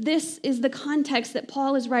because this is the context that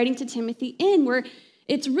Paul is writing to Timothy in, where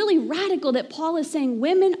it's really radical that Paul is saying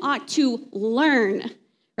women ought to learn.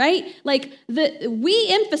 Right? Like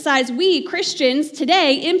we Christians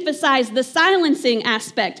today emphasize the silencing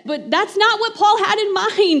aspect, but that's not what Paul had in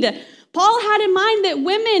mind. Paul had in mind that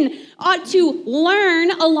women ought to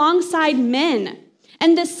learn alongside men.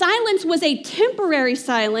 And the silence was a temporary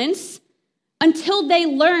silence until they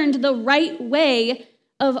learned the right way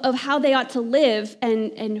of how they ought to live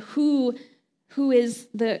and who is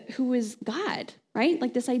God. Right?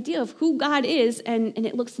 Like this idea of who God is, and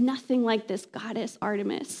it looks nothing like this goddess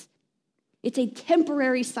Artemis. It's a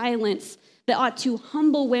temporary silence that ought to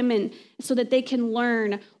humble women so that they can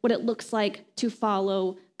learn what it looks like to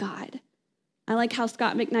follow God. I like how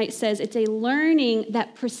Scott McKnight says it's a learning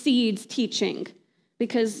that precedes teaching.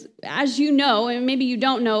 Because as you know, and maybe you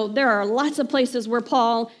don't know, there are lots of places where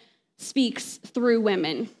Paul speaks through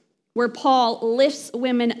women, where Paul lifts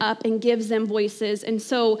women up and gives them voices. And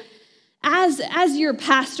so as your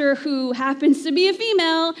pastor who happens to be a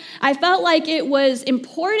female, I felt like it was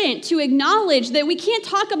important to acknowledge that we can't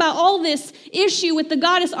talk about all this issue with the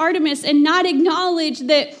goddess Artemis and not acknowledge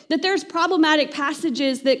that there's problematic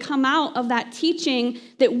passages that come out of that teaching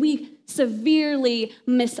that we severely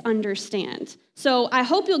misunderstand. So I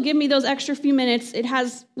hope you'll give me those extra few minutes. It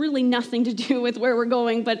has really nothing to do with where we're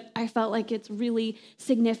going, but I felt like it's really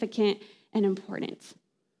significant and important.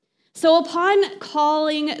 So upon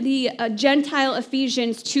calling the Gentile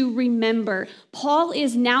Ephesians to remember, Paul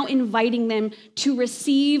is now inviting them to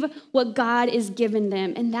receive what God is giving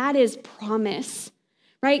them, and that is promise,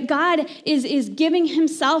 right? God is giving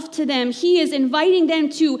himself to them. He is inviting them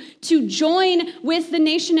to join with the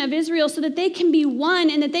nation of Israel so that they can be one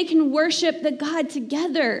and that they can worship God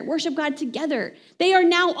together. They are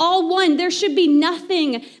now all one. There should be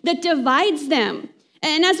nothing that divides them.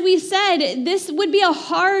 And as we said, this would be a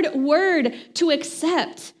hard word to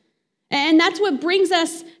accept. And that's what brings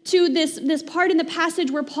us to this part in the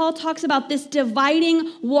passage where Paul talks about this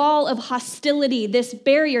dividing wall of hostility, this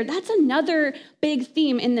barrier. That's another big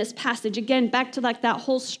theme in this passage. Again, back to like that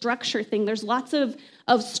whole structure thing. There's lots of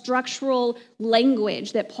structural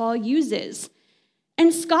language that Paul uses.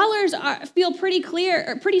 And scholars feel pretty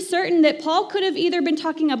certain that Paul could have either been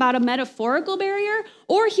talking about a metaphorical barrier,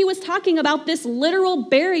 or he was talking about this literal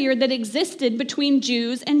barrier that existed between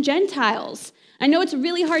Jews and Gentiles. I know it's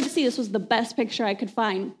really hard to see. This was the best picture I could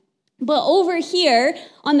find. But over here,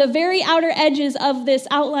 on the very outer edges of this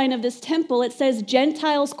outline of this temple, it says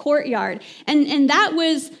Gentiles' courtyard. And that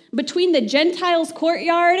was between the Gentiles'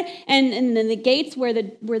 courtyard and then the gates where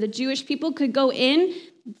the Jewish people could go in,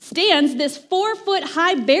 stands this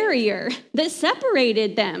 4-foot-high barrier that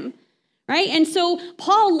separated them, right? And so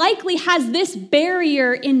Paul likely has this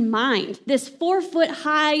barrier in mind, this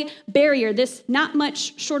 4-foot-high barrier, this not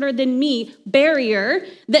much shorter than me barrier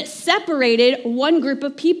that separated one group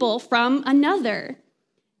of people from another.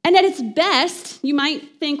 And at its best, you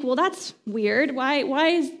might think, well, that's weird. Why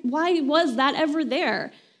was that ever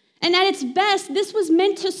there? And at its best, this was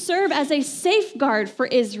meant to serve as a safeguard for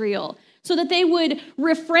Israel, so that they would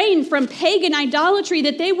refrain from pagan idolatry,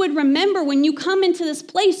 that they would remember when you come into this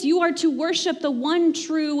place, you are to worship the one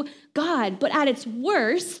true God. But at its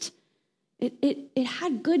worst, it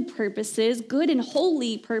had good purposes, good and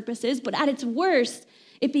holy purposes, but at its worst,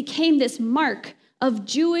 it became this mark of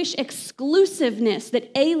Jewish exclusiveness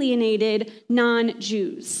that alienated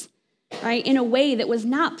non-Jews, right, in a way that was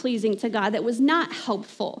not pleasing to God, that was not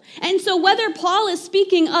helpful. And so whether Paul is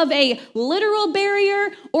speaking of a literal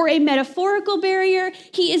barrier or a metaphorical barrier,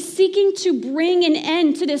 he is seeking to bring an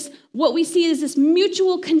end to this, what we see as this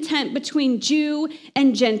mutual contempt between Jew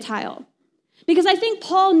and Gentile. Because I think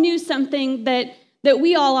Paul knew something that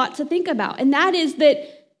we all ought to think about, and that is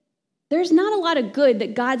that there's not a lot of good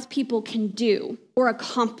that God's people can do or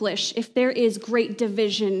accomplish if there is great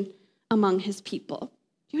division among his people.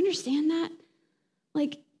 Do you understand that?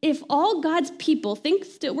 Like, if all God's people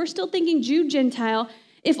we're still thinking Jew, Gentile,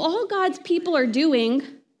 if all God's people are doing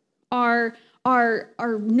are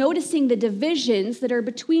noticing the divisions that are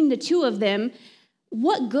between the two of them,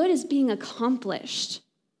 what good is being accomplished?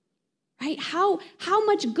 Right? How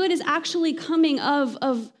much good is actually coming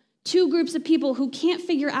of two groups of people who can't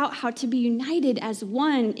figure out how to be united as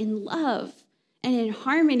one in love and in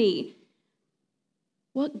harmony?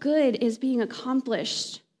 What good is being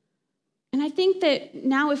accomplished? And I think that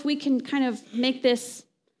now if we can kind of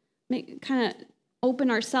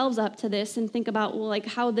open ourselves up to this and think about, well, like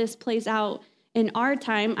how this plays out in our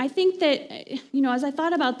time, I think that, as I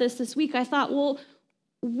thought about this week, I thought, well,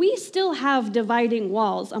 we still have dividing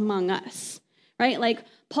walls among us, right? Like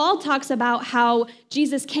Paul talks about how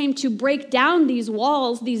Jesus came to break down these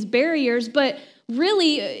walls, these barriers, but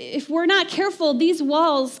really, if we're not careful, these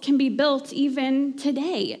walls can be built even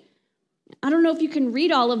today. I don't know if you can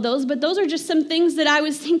read all of those, but those are just some things that I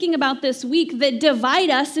was thinking about this week that divide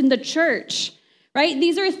us in the church, right?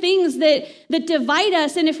 These are things that divide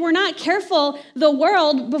us, and if we're not careful, the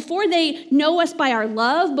world, before they know us by our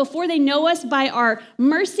love, before they know us by our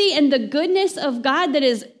mercy and the goodness of God that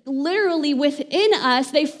is literally within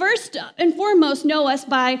us, they first and foremost know us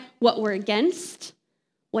by what we're against,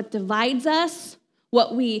 what divides us,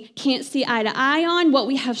 what we can't see eye to eye on, what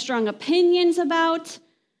we have strong opinions about,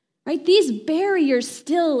 right? These barriers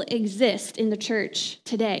still exist in the church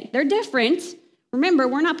today. They're different. Remember,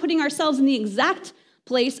 we're not putting ourselves in the exact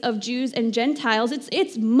place of Jews and Gentiles.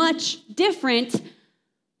 It's much different.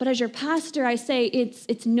 But as your pastor, I say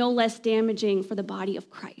it's no less damaging for the body of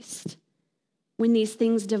Christ when these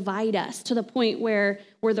things divide us to the point where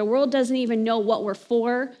the world doesn't even know what we're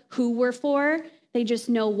for, who we're for. They just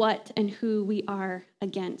know what and who we are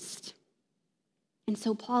against. And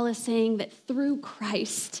so Paul is saying that through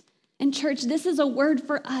Christ, and church, this is a word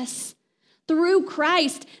for us. Through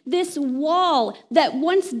Christ, this wall that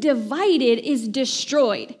once divided is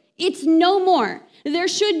destroyed. It's no more. There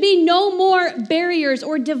should be no more barriers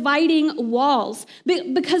or dividing walls,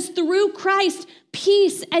 because through Christ,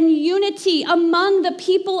 peace and unity among the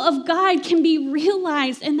people of God can be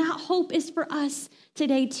realized, and that hope is for us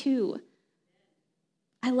today too.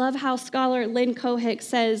 I love how scholar Lynn Cohick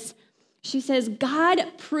says, God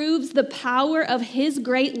proves the power of his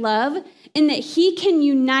great love in that he can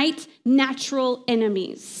unite natural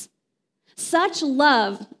enemies. Such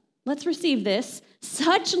love, let's receive this,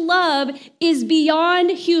 such love is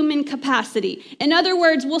beyond human capacity. In other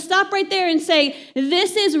words, we'll stop right there and say,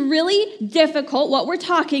 this is really difficult, what we're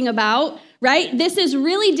talking about, right? This is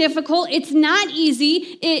really difficult. It's not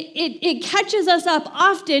easy. It catches us up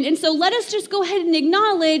often. And so let us just go ahead and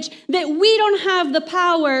acknowledge that we don't have the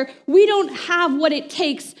power. We don't have what it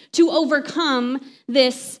takes to overcome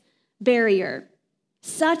this barrier.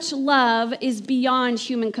 Such love is beyond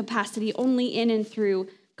human capacity, only in and through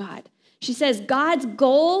God. She says, God's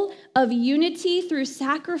goal of unity through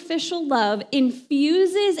sacrificial love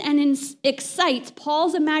infuses and excites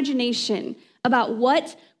Paul's imagination about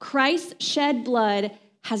what Christ's shed blood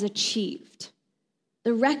has achieved.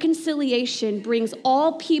 The reconciliation brings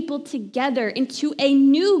all people together into a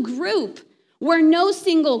new group where no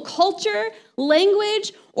single culture,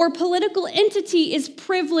 language, or political entity is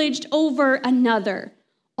privileged over another.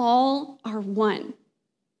 All are one.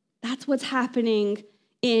 That's what's happening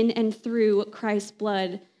in and through Christ's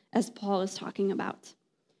blood, as Paul is talking about.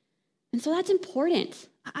 And so that's important.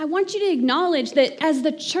 I want you to acknowledge that as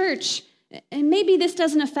the church, and maybe this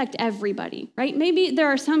doesn't affect everybody, right? Maybe there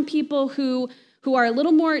are some people who are a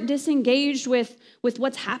little more disengaged with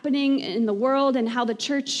what's happening in the world and how the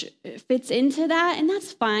church fits into that, and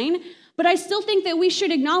that's fine. But I still think that we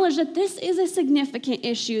should acknowledge that this is a significant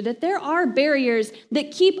issue, that there are barriers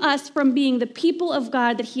that keep us from being the people of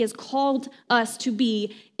God that he has called us to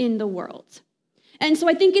be in the world. And so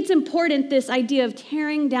I think it's important, this idea of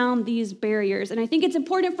tearing down these barriers. And I think it's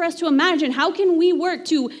important for us to imagine, how can we work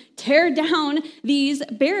to tear down these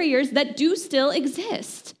barriers that do still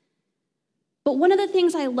exist? But one of the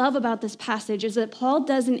things I love about this passage is that Paul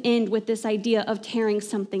doesn't end with this idea of tearing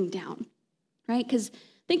something down, right? Because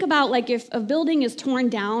think about, like, if a building is torn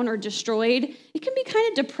down or destroyed, it can be kind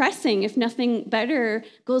of depressing if nothing better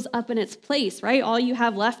goes up in its place, right? All you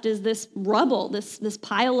have left is this rubble, this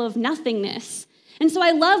pile of nothingness. And so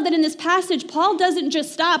I love that in this passage, Paul doesn't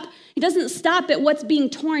stop at what's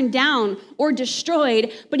being torn down or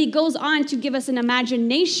destroyed, but he goes on to give us an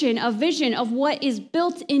imagination, a vision of what is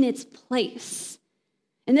built in its place.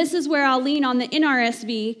 And this is where I'll lean on the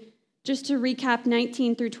NRSV just to recap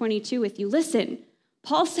 19 through 22 with you. Listen,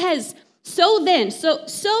 Paul says, so then,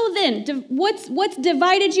 what's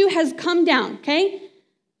divided you has come down, okay?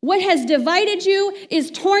 What has divided you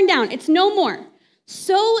is torn down. It's no more.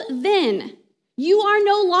 So then, you are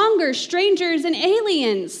no longer strangers and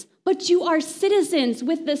aliens, but you are citizens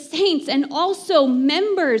with the saints and also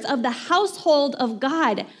members of the household of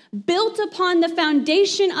God, built upon the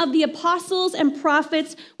foundation of the apostles and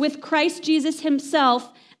prophets, with Christ Jesus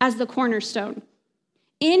himself as the cornerstone.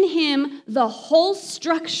 In him, the whole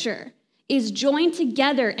structure is joined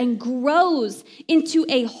together and grows into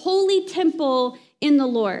a holy temple in the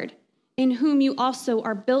Lord, in whom you also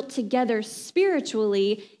are built together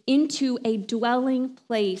spiritually into a dwelling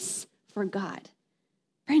place for God.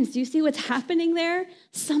 Friends, do you see what's happening there?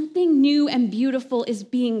 Something new and beautiful is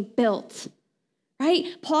being built, right?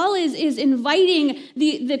 Paul is inviting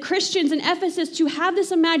the Christians in Ephesus to have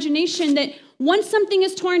this imagination that once something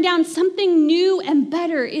is torn down, something new and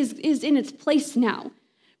better is in its place now.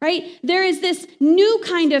 Right? There is this new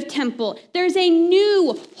kind of temple. There's a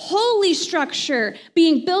new holy structure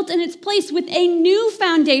being built in its place with a new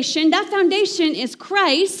foundation. That foundation is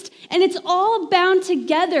Christ, and it's all bound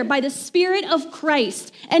together by the Spirit of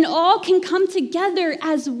Christ. And all can come together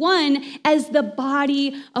as one, as the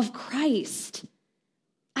body of Christ.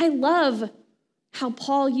 I love how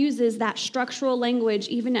Paul uses that structural language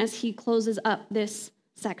even as he closes up this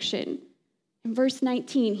section. In verse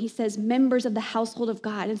 19, he says, members of the household of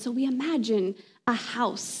God. And so we imagine a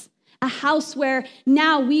house where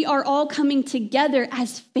now we are all coming together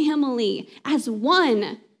as family, as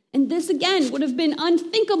one. And this, again, would have been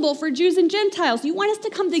unthinkable for Jews and Gentiles. You want us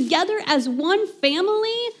to come together as one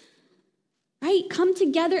family? Right? Come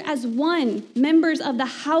together as one, members of the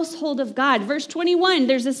household of God. Verse 21,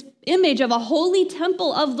 there's this image of a holy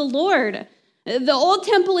temple of the Lord. The old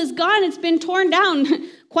temple is gone. It's been torn down.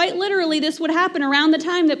 Quite literally, this would happen around the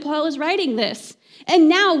time that Paul is writing this. And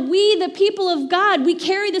now we, the people of God, we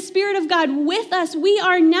carry the Spirit of God with us. We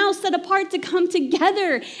are now set apart to come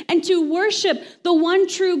together and to worship the one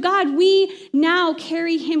true God. We now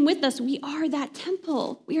carry him with us. We are that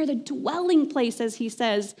temple. We are the dwelling place, as he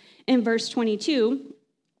says in verse 22.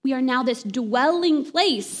 We are now this dwelling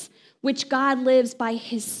place which God lives by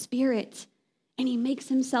his Spirit. And he makes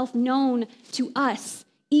himself known to us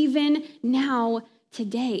even now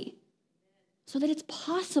today. So that it's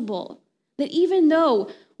possible that even though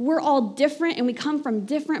we're all different and we come from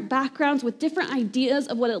different backgrounds with different ideas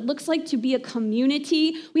of what it looks like to be a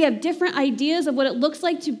community, we have different ideas of what it looks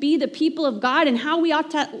like to be the people of God and how we ought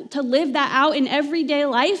to live that out in everyday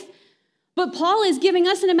life. But Paul is giving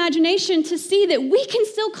us an imagination to see that we can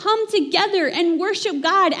still come together and worship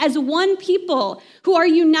God as one people who are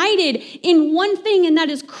united in one thing, and that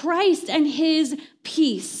is Christ and his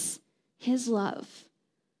peace, his love.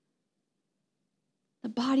 The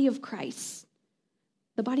body of Christ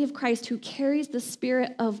who carries the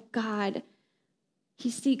Spirit of God. He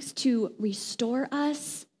seeks to restore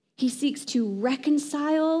us. He seeks to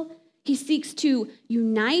reconcile. He seeks to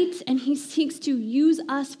unite, and he seeks to use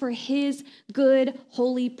us for his good,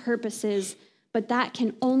 holy purposes. But that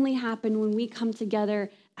can only happen when we come together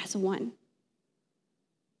as one.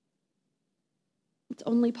 It's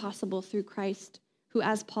only possible through Christ, who,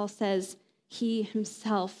 as Paul says, he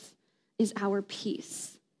himself is our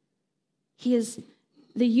peace. He is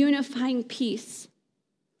the unifying peace.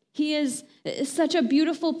 He is such a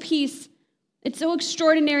beautiful peace. It's so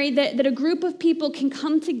extraordinary that a group of people can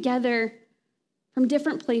come together from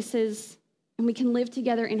different places, and we can live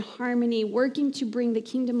together in harmony, working to bring the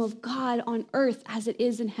kingdom of God on earth as it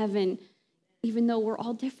is in heaven, even though we're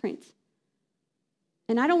all different.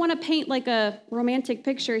 And I don't want to paint like a romantic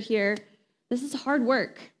picture here. This is hard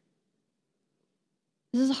work.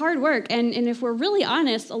 This is hard work. And if we're really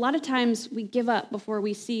honest, a lot of times we give up before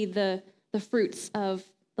we see the fruits of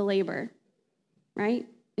the labor, right?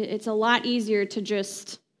 It's a lot easier to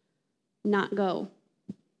just not go,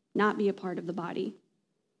 not be a part of the body.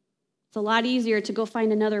 It's a lot easier to go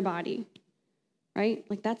find another body, right?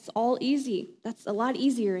 Like that's all easy. That's a lot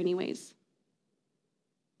easier anyways.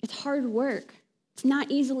 It's hard work. It's not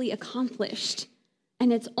easily accomplished.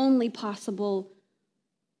 And it's only possible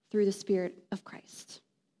through the Spirit of Christ.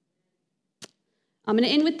 I'm going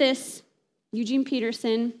to end with this. Eugene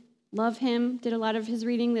Peterson, love him, did a lot of his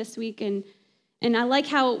reading this week, and I like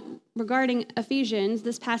how, regarding Ephesians,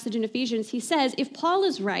 this passage in Ephesians, he says, if Paul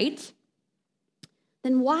is right,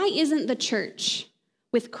 then why isn't the church,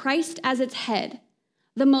 with Christ as its head,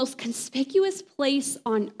 the most conspicuous place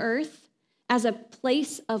on earth as a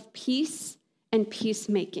place of peace and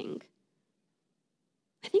peacemaking?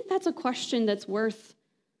 I think that's a question that's worth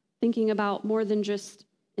thinking about more than just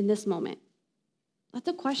in this moment. That's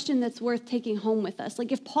a question that's worth taking home with us.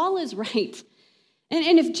 Like if Paul is right,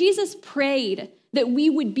 and if Jesus prayed that we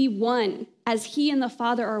would be one as he and the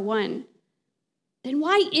Father are one, then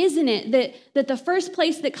why isn't it that the first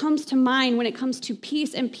place that comes to mind when it comes to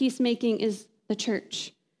peace and peacemaking is the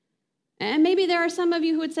church? And maybe there are some of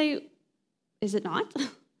you who would say, is it not?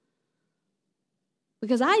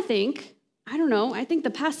 Because I think the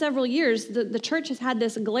past several years, the church has had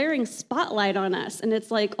this glaring spotlight on us, and it's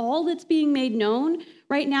like all that's being made known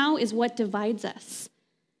right now is what divides us.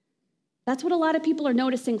 That's what a lot of people are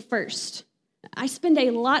noticing first. I spend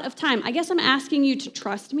a lot of time. I guess I'm asking you to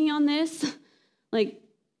trust me on this. Like,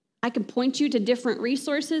 I can point you to different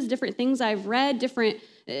resources, different things I've read, different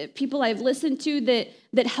people I've listened to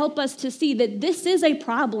that help us to see that this is a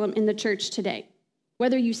problem in the church today.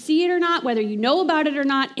 Whether you see it or not, whether you know about it or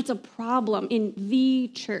not, it's a problem in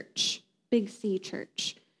the church, big C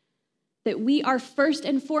church. That we are first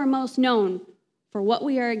and foremost known for what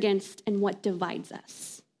we are against and what divides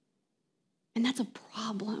us. And that's a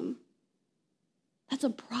problem. That's a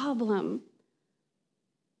problem.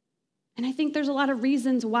 And I think there's a lot of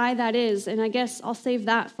reasons why that is, and I guess I'll save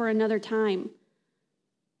that for another time.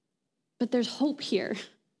 But there's hope here,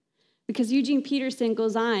 because Eugene Peterson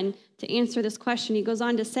goes on to answer this question. He goes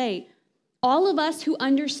on to say, all of us who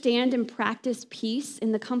understand and practice peace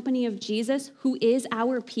in the company of Jesus, who is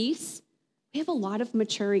our peace, we have a lot of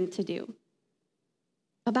maturing to do.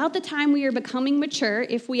 About the time we are becoming mature,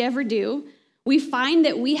 if we ever do, we find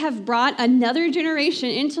that we have brought another generation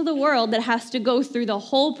into the world that has to go through the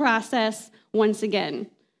whole process once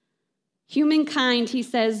again. Humankind, he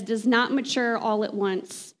says, does not mature all at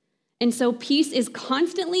once. And so peace is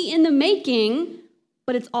constantly in the making,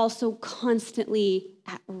 but it's also constantly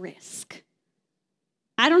at risk.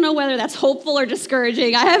 I don't know whether that's hopeful or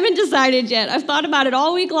discouraging. I haven't decided yet. I've thought about it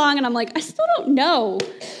all week long, and I'm like, I still don't know.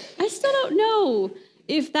 I still don't know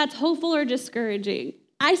if that's hopeful or discouraging.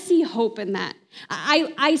 I see hope in that.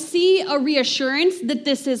 I see a reassurance that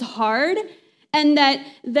this is hard, and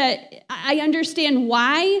that I understand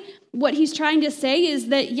why. What he's trying to say is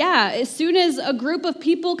that, yeah, as soon as a group of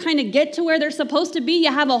people kind of get to where they're supposed to be,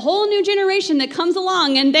 you have a whole new generation that comes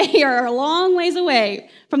along, and they are a long ways away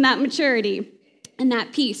from that maturity and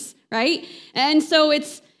that peace, right? And so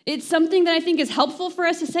it's something that I think is helpful for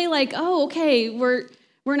us to say, like, oh, okay, we're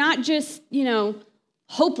not just,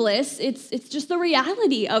 hopeless. It's just the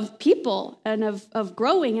reality of people and of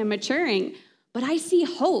growing and maturing. But I see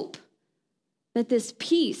hope that this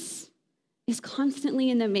peace is constantly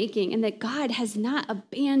in the making, and that God has not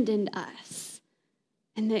abandoned us.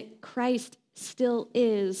 and that Christ still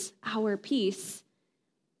is our peace.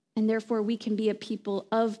 And therefore, we can be a people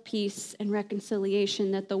of peace and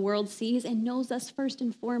reconciliation that the world sees and knows us first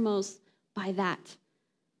and foremost by that.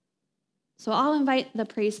 So I'll invite the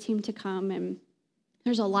praise team to come, and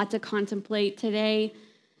there's a lot to contemplate today.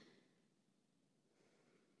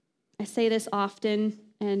 I say this often,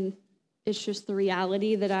 and it's just the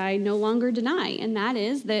reality that I no longer deny, and that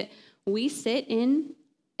is that we sit in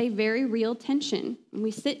a very real tension. And we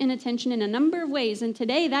sit in a tension in a number of ways, and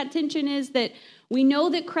today that tension is that we know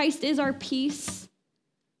that Christ is our peace,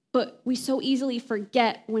 but we so easily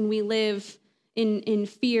forget when we live in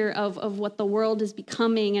fear of what the world is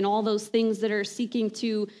becoming and all those things that are seeking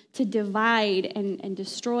to divide and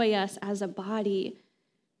destroy us as a body.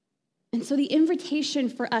 And so the invitation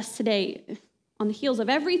for us today, on the heels of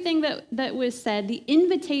everything that was said, the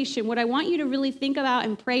invitation, what I want you to really think about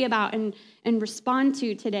and pray about and respond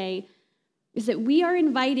to today, is that we are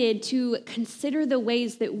invited to consider the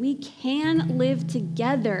ways that we can live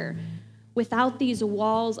together without these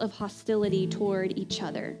walls of hostility toward each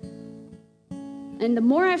other. And the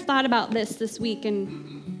more I've thought about this week,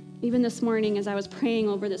 and even this morning as I was praying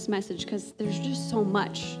over this message, because there's just so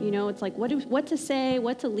much, it's like what to say,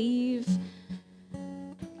 what to leave.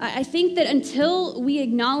 I think that until we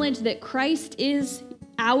acknowledge that Christ is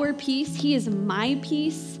our peace, he is my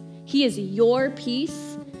peace, he is your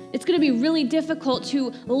peace, it's going to be really difficult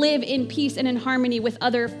to live in peace and in harmony with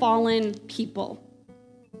other fallen people.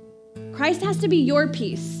 Christ has to be your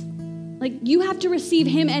peace. Like, you have to receive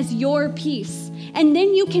him as your peace. And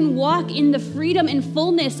then you can walk in the freedom and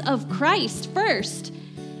fullness of Christ first.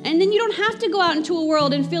 And then you don't have to go out into a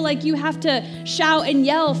world and feel like you have to shout and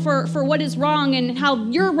yell for what is wrong and how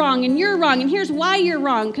you're wrong and here's why you're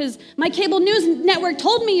wrong, because my cable news network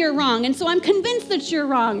told me you're wrong, and so I'm convinced that you're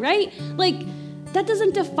wrong, right? Like, that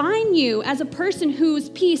doesn't define you as a person whose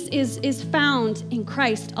peace is found in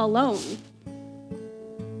Christ alone.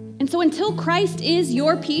 And so until Christ is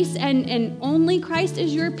your peace and only Christ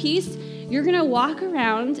is your peace, you're going to walk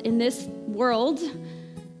around in this world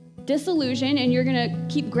disillusioned, and you're going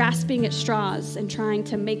to keep grasping at straws and trying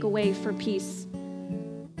to make a way for peace.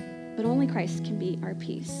 But only Christ can be our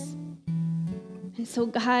peace. And so,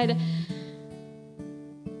 God,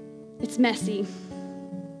 it's messy.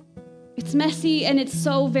 It's messy, and it's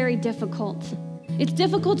so very difficult. It's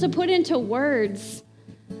difficult to put into words.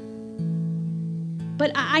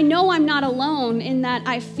 But I know I'm not alone in that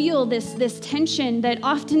I feel this tension that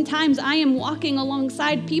oftentimes I am walking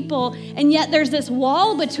alongside people, and yet there's this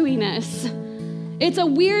wall between us. It's a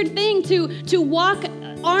weird thing to walk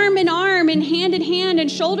arm in arm and hand in hand and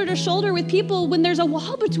shoulder to shoulder with people when there's a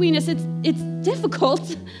wall between us. It's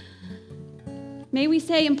difficult. May we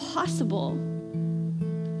say impossible.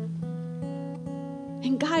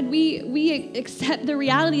 And God, we accept the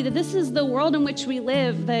reality that this is the world in which we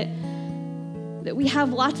live, that we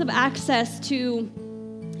have lots of access to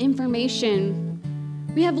information.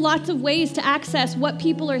 We have lots of ways to access what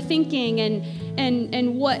people are thinking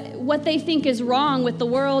and what they think is wrong with the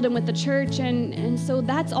world and with the church. And so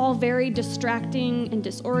that's all very distracting and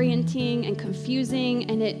disorienting and confusing,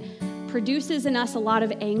 and it produces in us a lot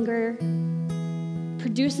of anger,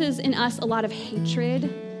 produces in us a lot of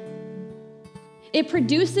hatred. It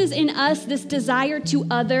produces in us this desire to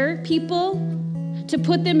other people, to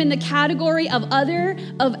put them in the category of other,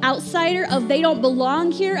 of outsider, of they don't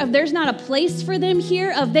belong here, of there's not a place for them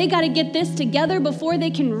here, of they got to get this together before they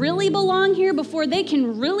can really belong here, before they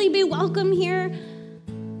can really be welcome here.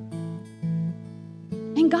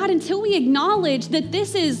 And God, until we acknowledge that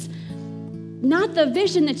this is not the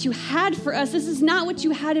vision that you had for us, this is not what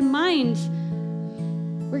you had in mind,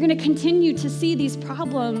 we're going to continue to see these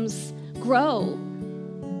problems grow.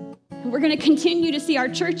 And we're going to continue to see our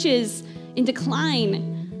churches in decline.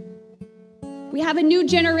 We have a new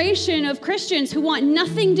generation of Christians who want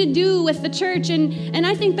nothing to do with the church, and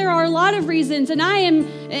I think there are a lot of reasons, and I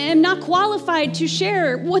am not qualified to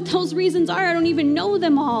share what those reasons are. I don't even know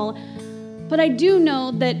them all. But I do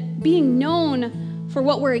know that being known for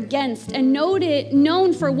what we're against and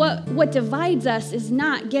known for what divides us is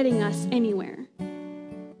not getting us anywhere.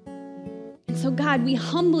 And so, God, we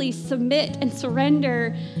humbly submit and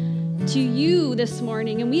surrender to you this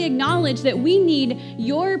morning, and we acknowledge that we need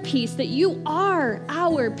your peace, that you are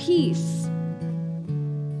our peace.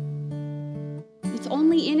 It's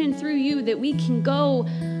only in and through you that we can go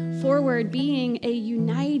forward being a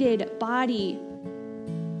united body,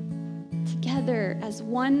 together as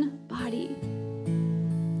one body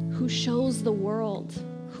who shows the world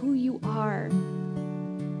who you are.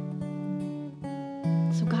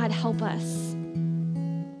 So God, help us.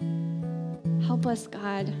 Help us,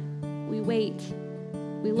 God. We wait.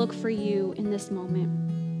 We look for you in this moment.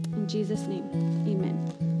 In Jesus' name, amen.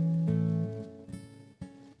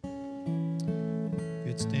 If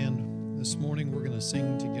you'd stand this morning, we're going to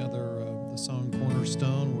sing together the song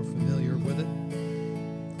Cornerstone. We're familiar with it.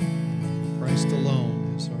 Christ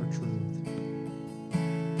alone is our truth.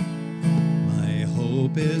 My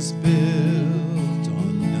hope is built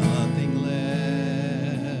on nothing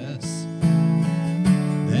less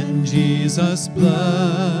than Jesus'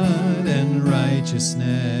 blood and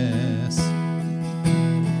righteousness.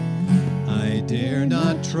 I dare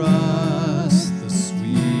not trust the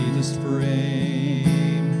sweetest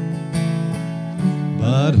frame,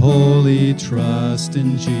 but wholly trust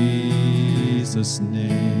in Jesus'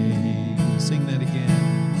 name. Sing that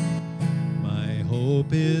again. My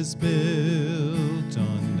hope is built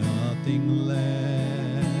on nothing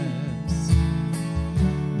less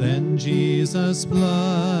than Jesus'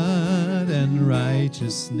 blood and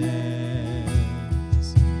righteousness.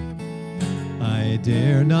 I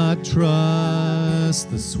dare not trust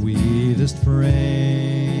the sweetest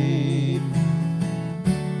frame,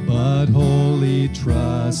 but wholly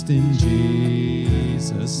trust in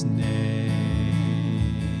Jesus' name.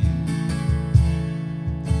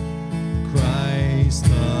 Christ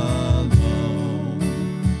alone,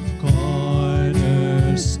 cornerstone,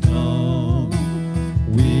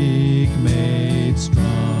 weak made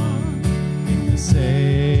strong in the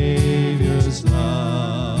Savior's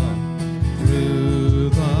love. Through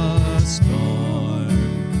the storm,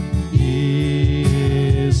 He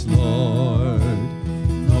is Lord,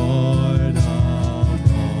 Lord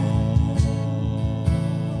of all.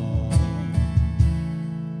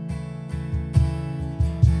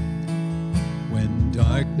 When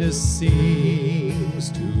darkness seems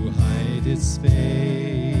to hide its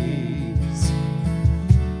face,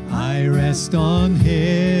 I rest on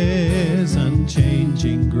His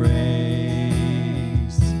unchanging grace.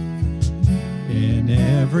 In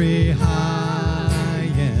every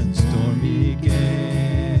high and stormy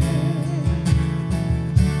gale,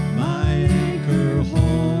 my anchor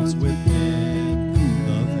holds within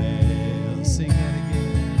the veil. Sing that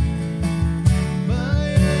again. My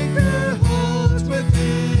anchor holds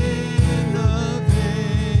within the veil.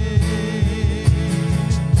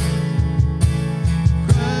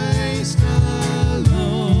 Christ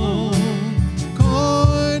alone,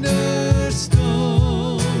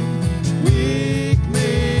 cornerstone, weak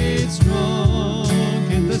made strong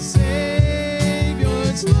in the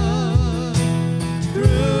Savior's love.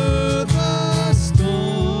 Through the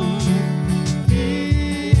storm,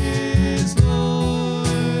 He is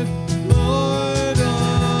Lord, Lord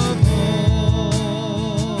of all.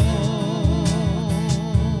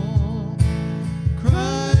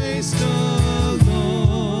 Christ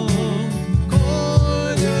alone,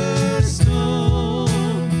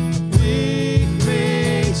 cornerstone, weak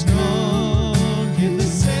made strong in the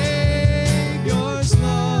Savior's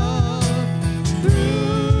love.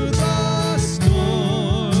 Through the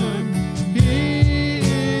storm, He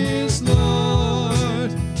is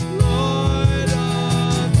Lord, Lord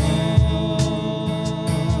of all.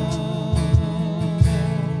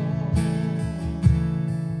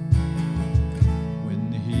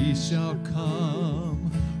 When He shall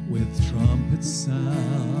come with trumpet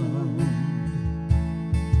sound,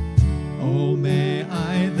 oh, may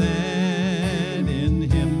I then in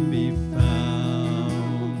Him be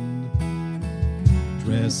found,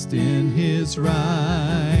 dressed in His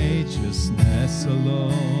righteousness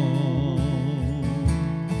alone,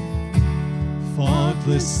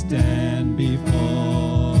 faultless stand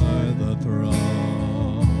before the throne.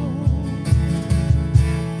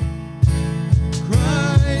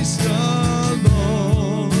 Christ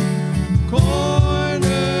alone,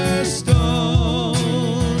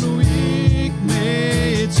 cornerstone, weak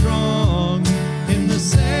made strong in the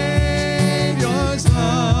Savior's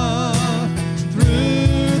love.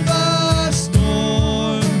 Through the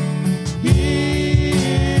storm, He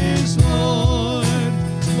is Lord,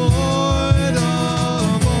 Lord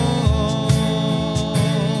of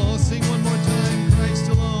all. Sing one more time. Christ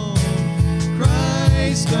alone,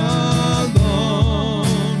 Christ alone,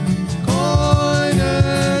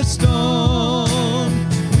 cornerstone,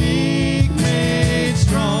 weak made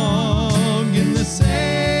strong in the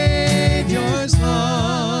Savior's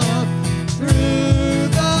love. Through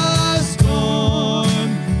the storm,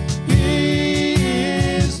 He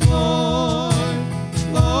is Lord,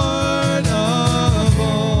 Lord of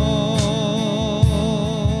all.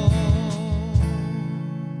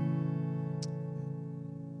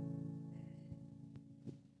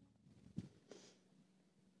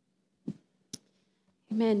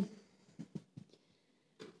 Amen.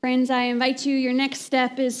 Friends, I invite you, your next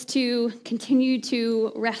step is to continue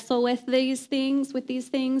to wrestle with these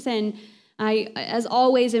things, and I, as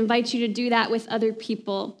always, invite you to do that with other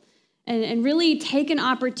people and really take an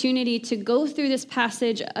opportunity to go through this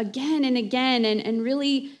passage again and again and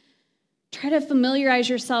really try to familiarize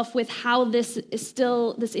yourself with how this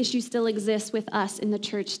issue still exists with us in the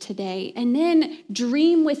church today. And then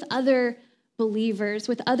dream with other believers,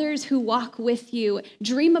 with others who walk with you.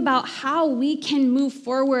 Dream about how we can move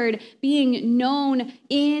forward being known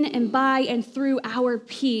in and by and through our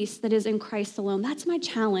peace that is in Christ alone. That's my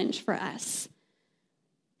challenge for us.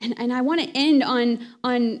 And I want to end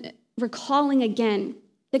on recalling again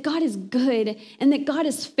that God is good and that God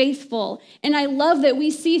is faithful. And I love that we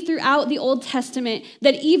see throughout the Old Testament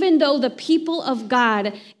that even though the people of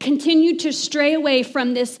God continued to stray away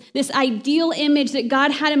from this ideal image that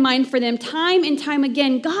God had in mind for them, time and time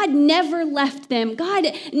again, God never left them. God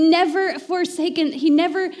never He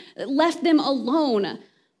never left them alone.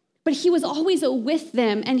 But he was always with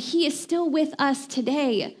them, and he is still with us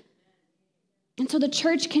today. And so the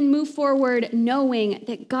church can move forward knowing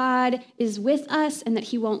that God is with us and that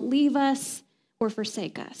he won't leave us or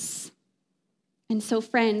forsake us. And so,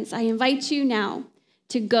 friends, I invite you now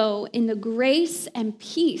to go in the grace and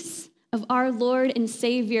peace of our Lord and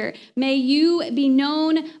Savior. May you be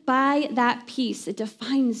known by that peace. It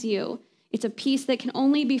defines you. It's a peace that can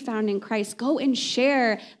only be found in Christ. Go and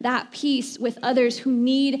share that peace with others who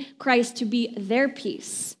need Christ to be their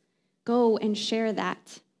peace. Go and share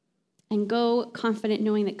that. And go confident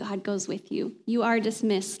knowing that God goes with you. You are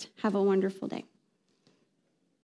dismissed. Have a wonderful day.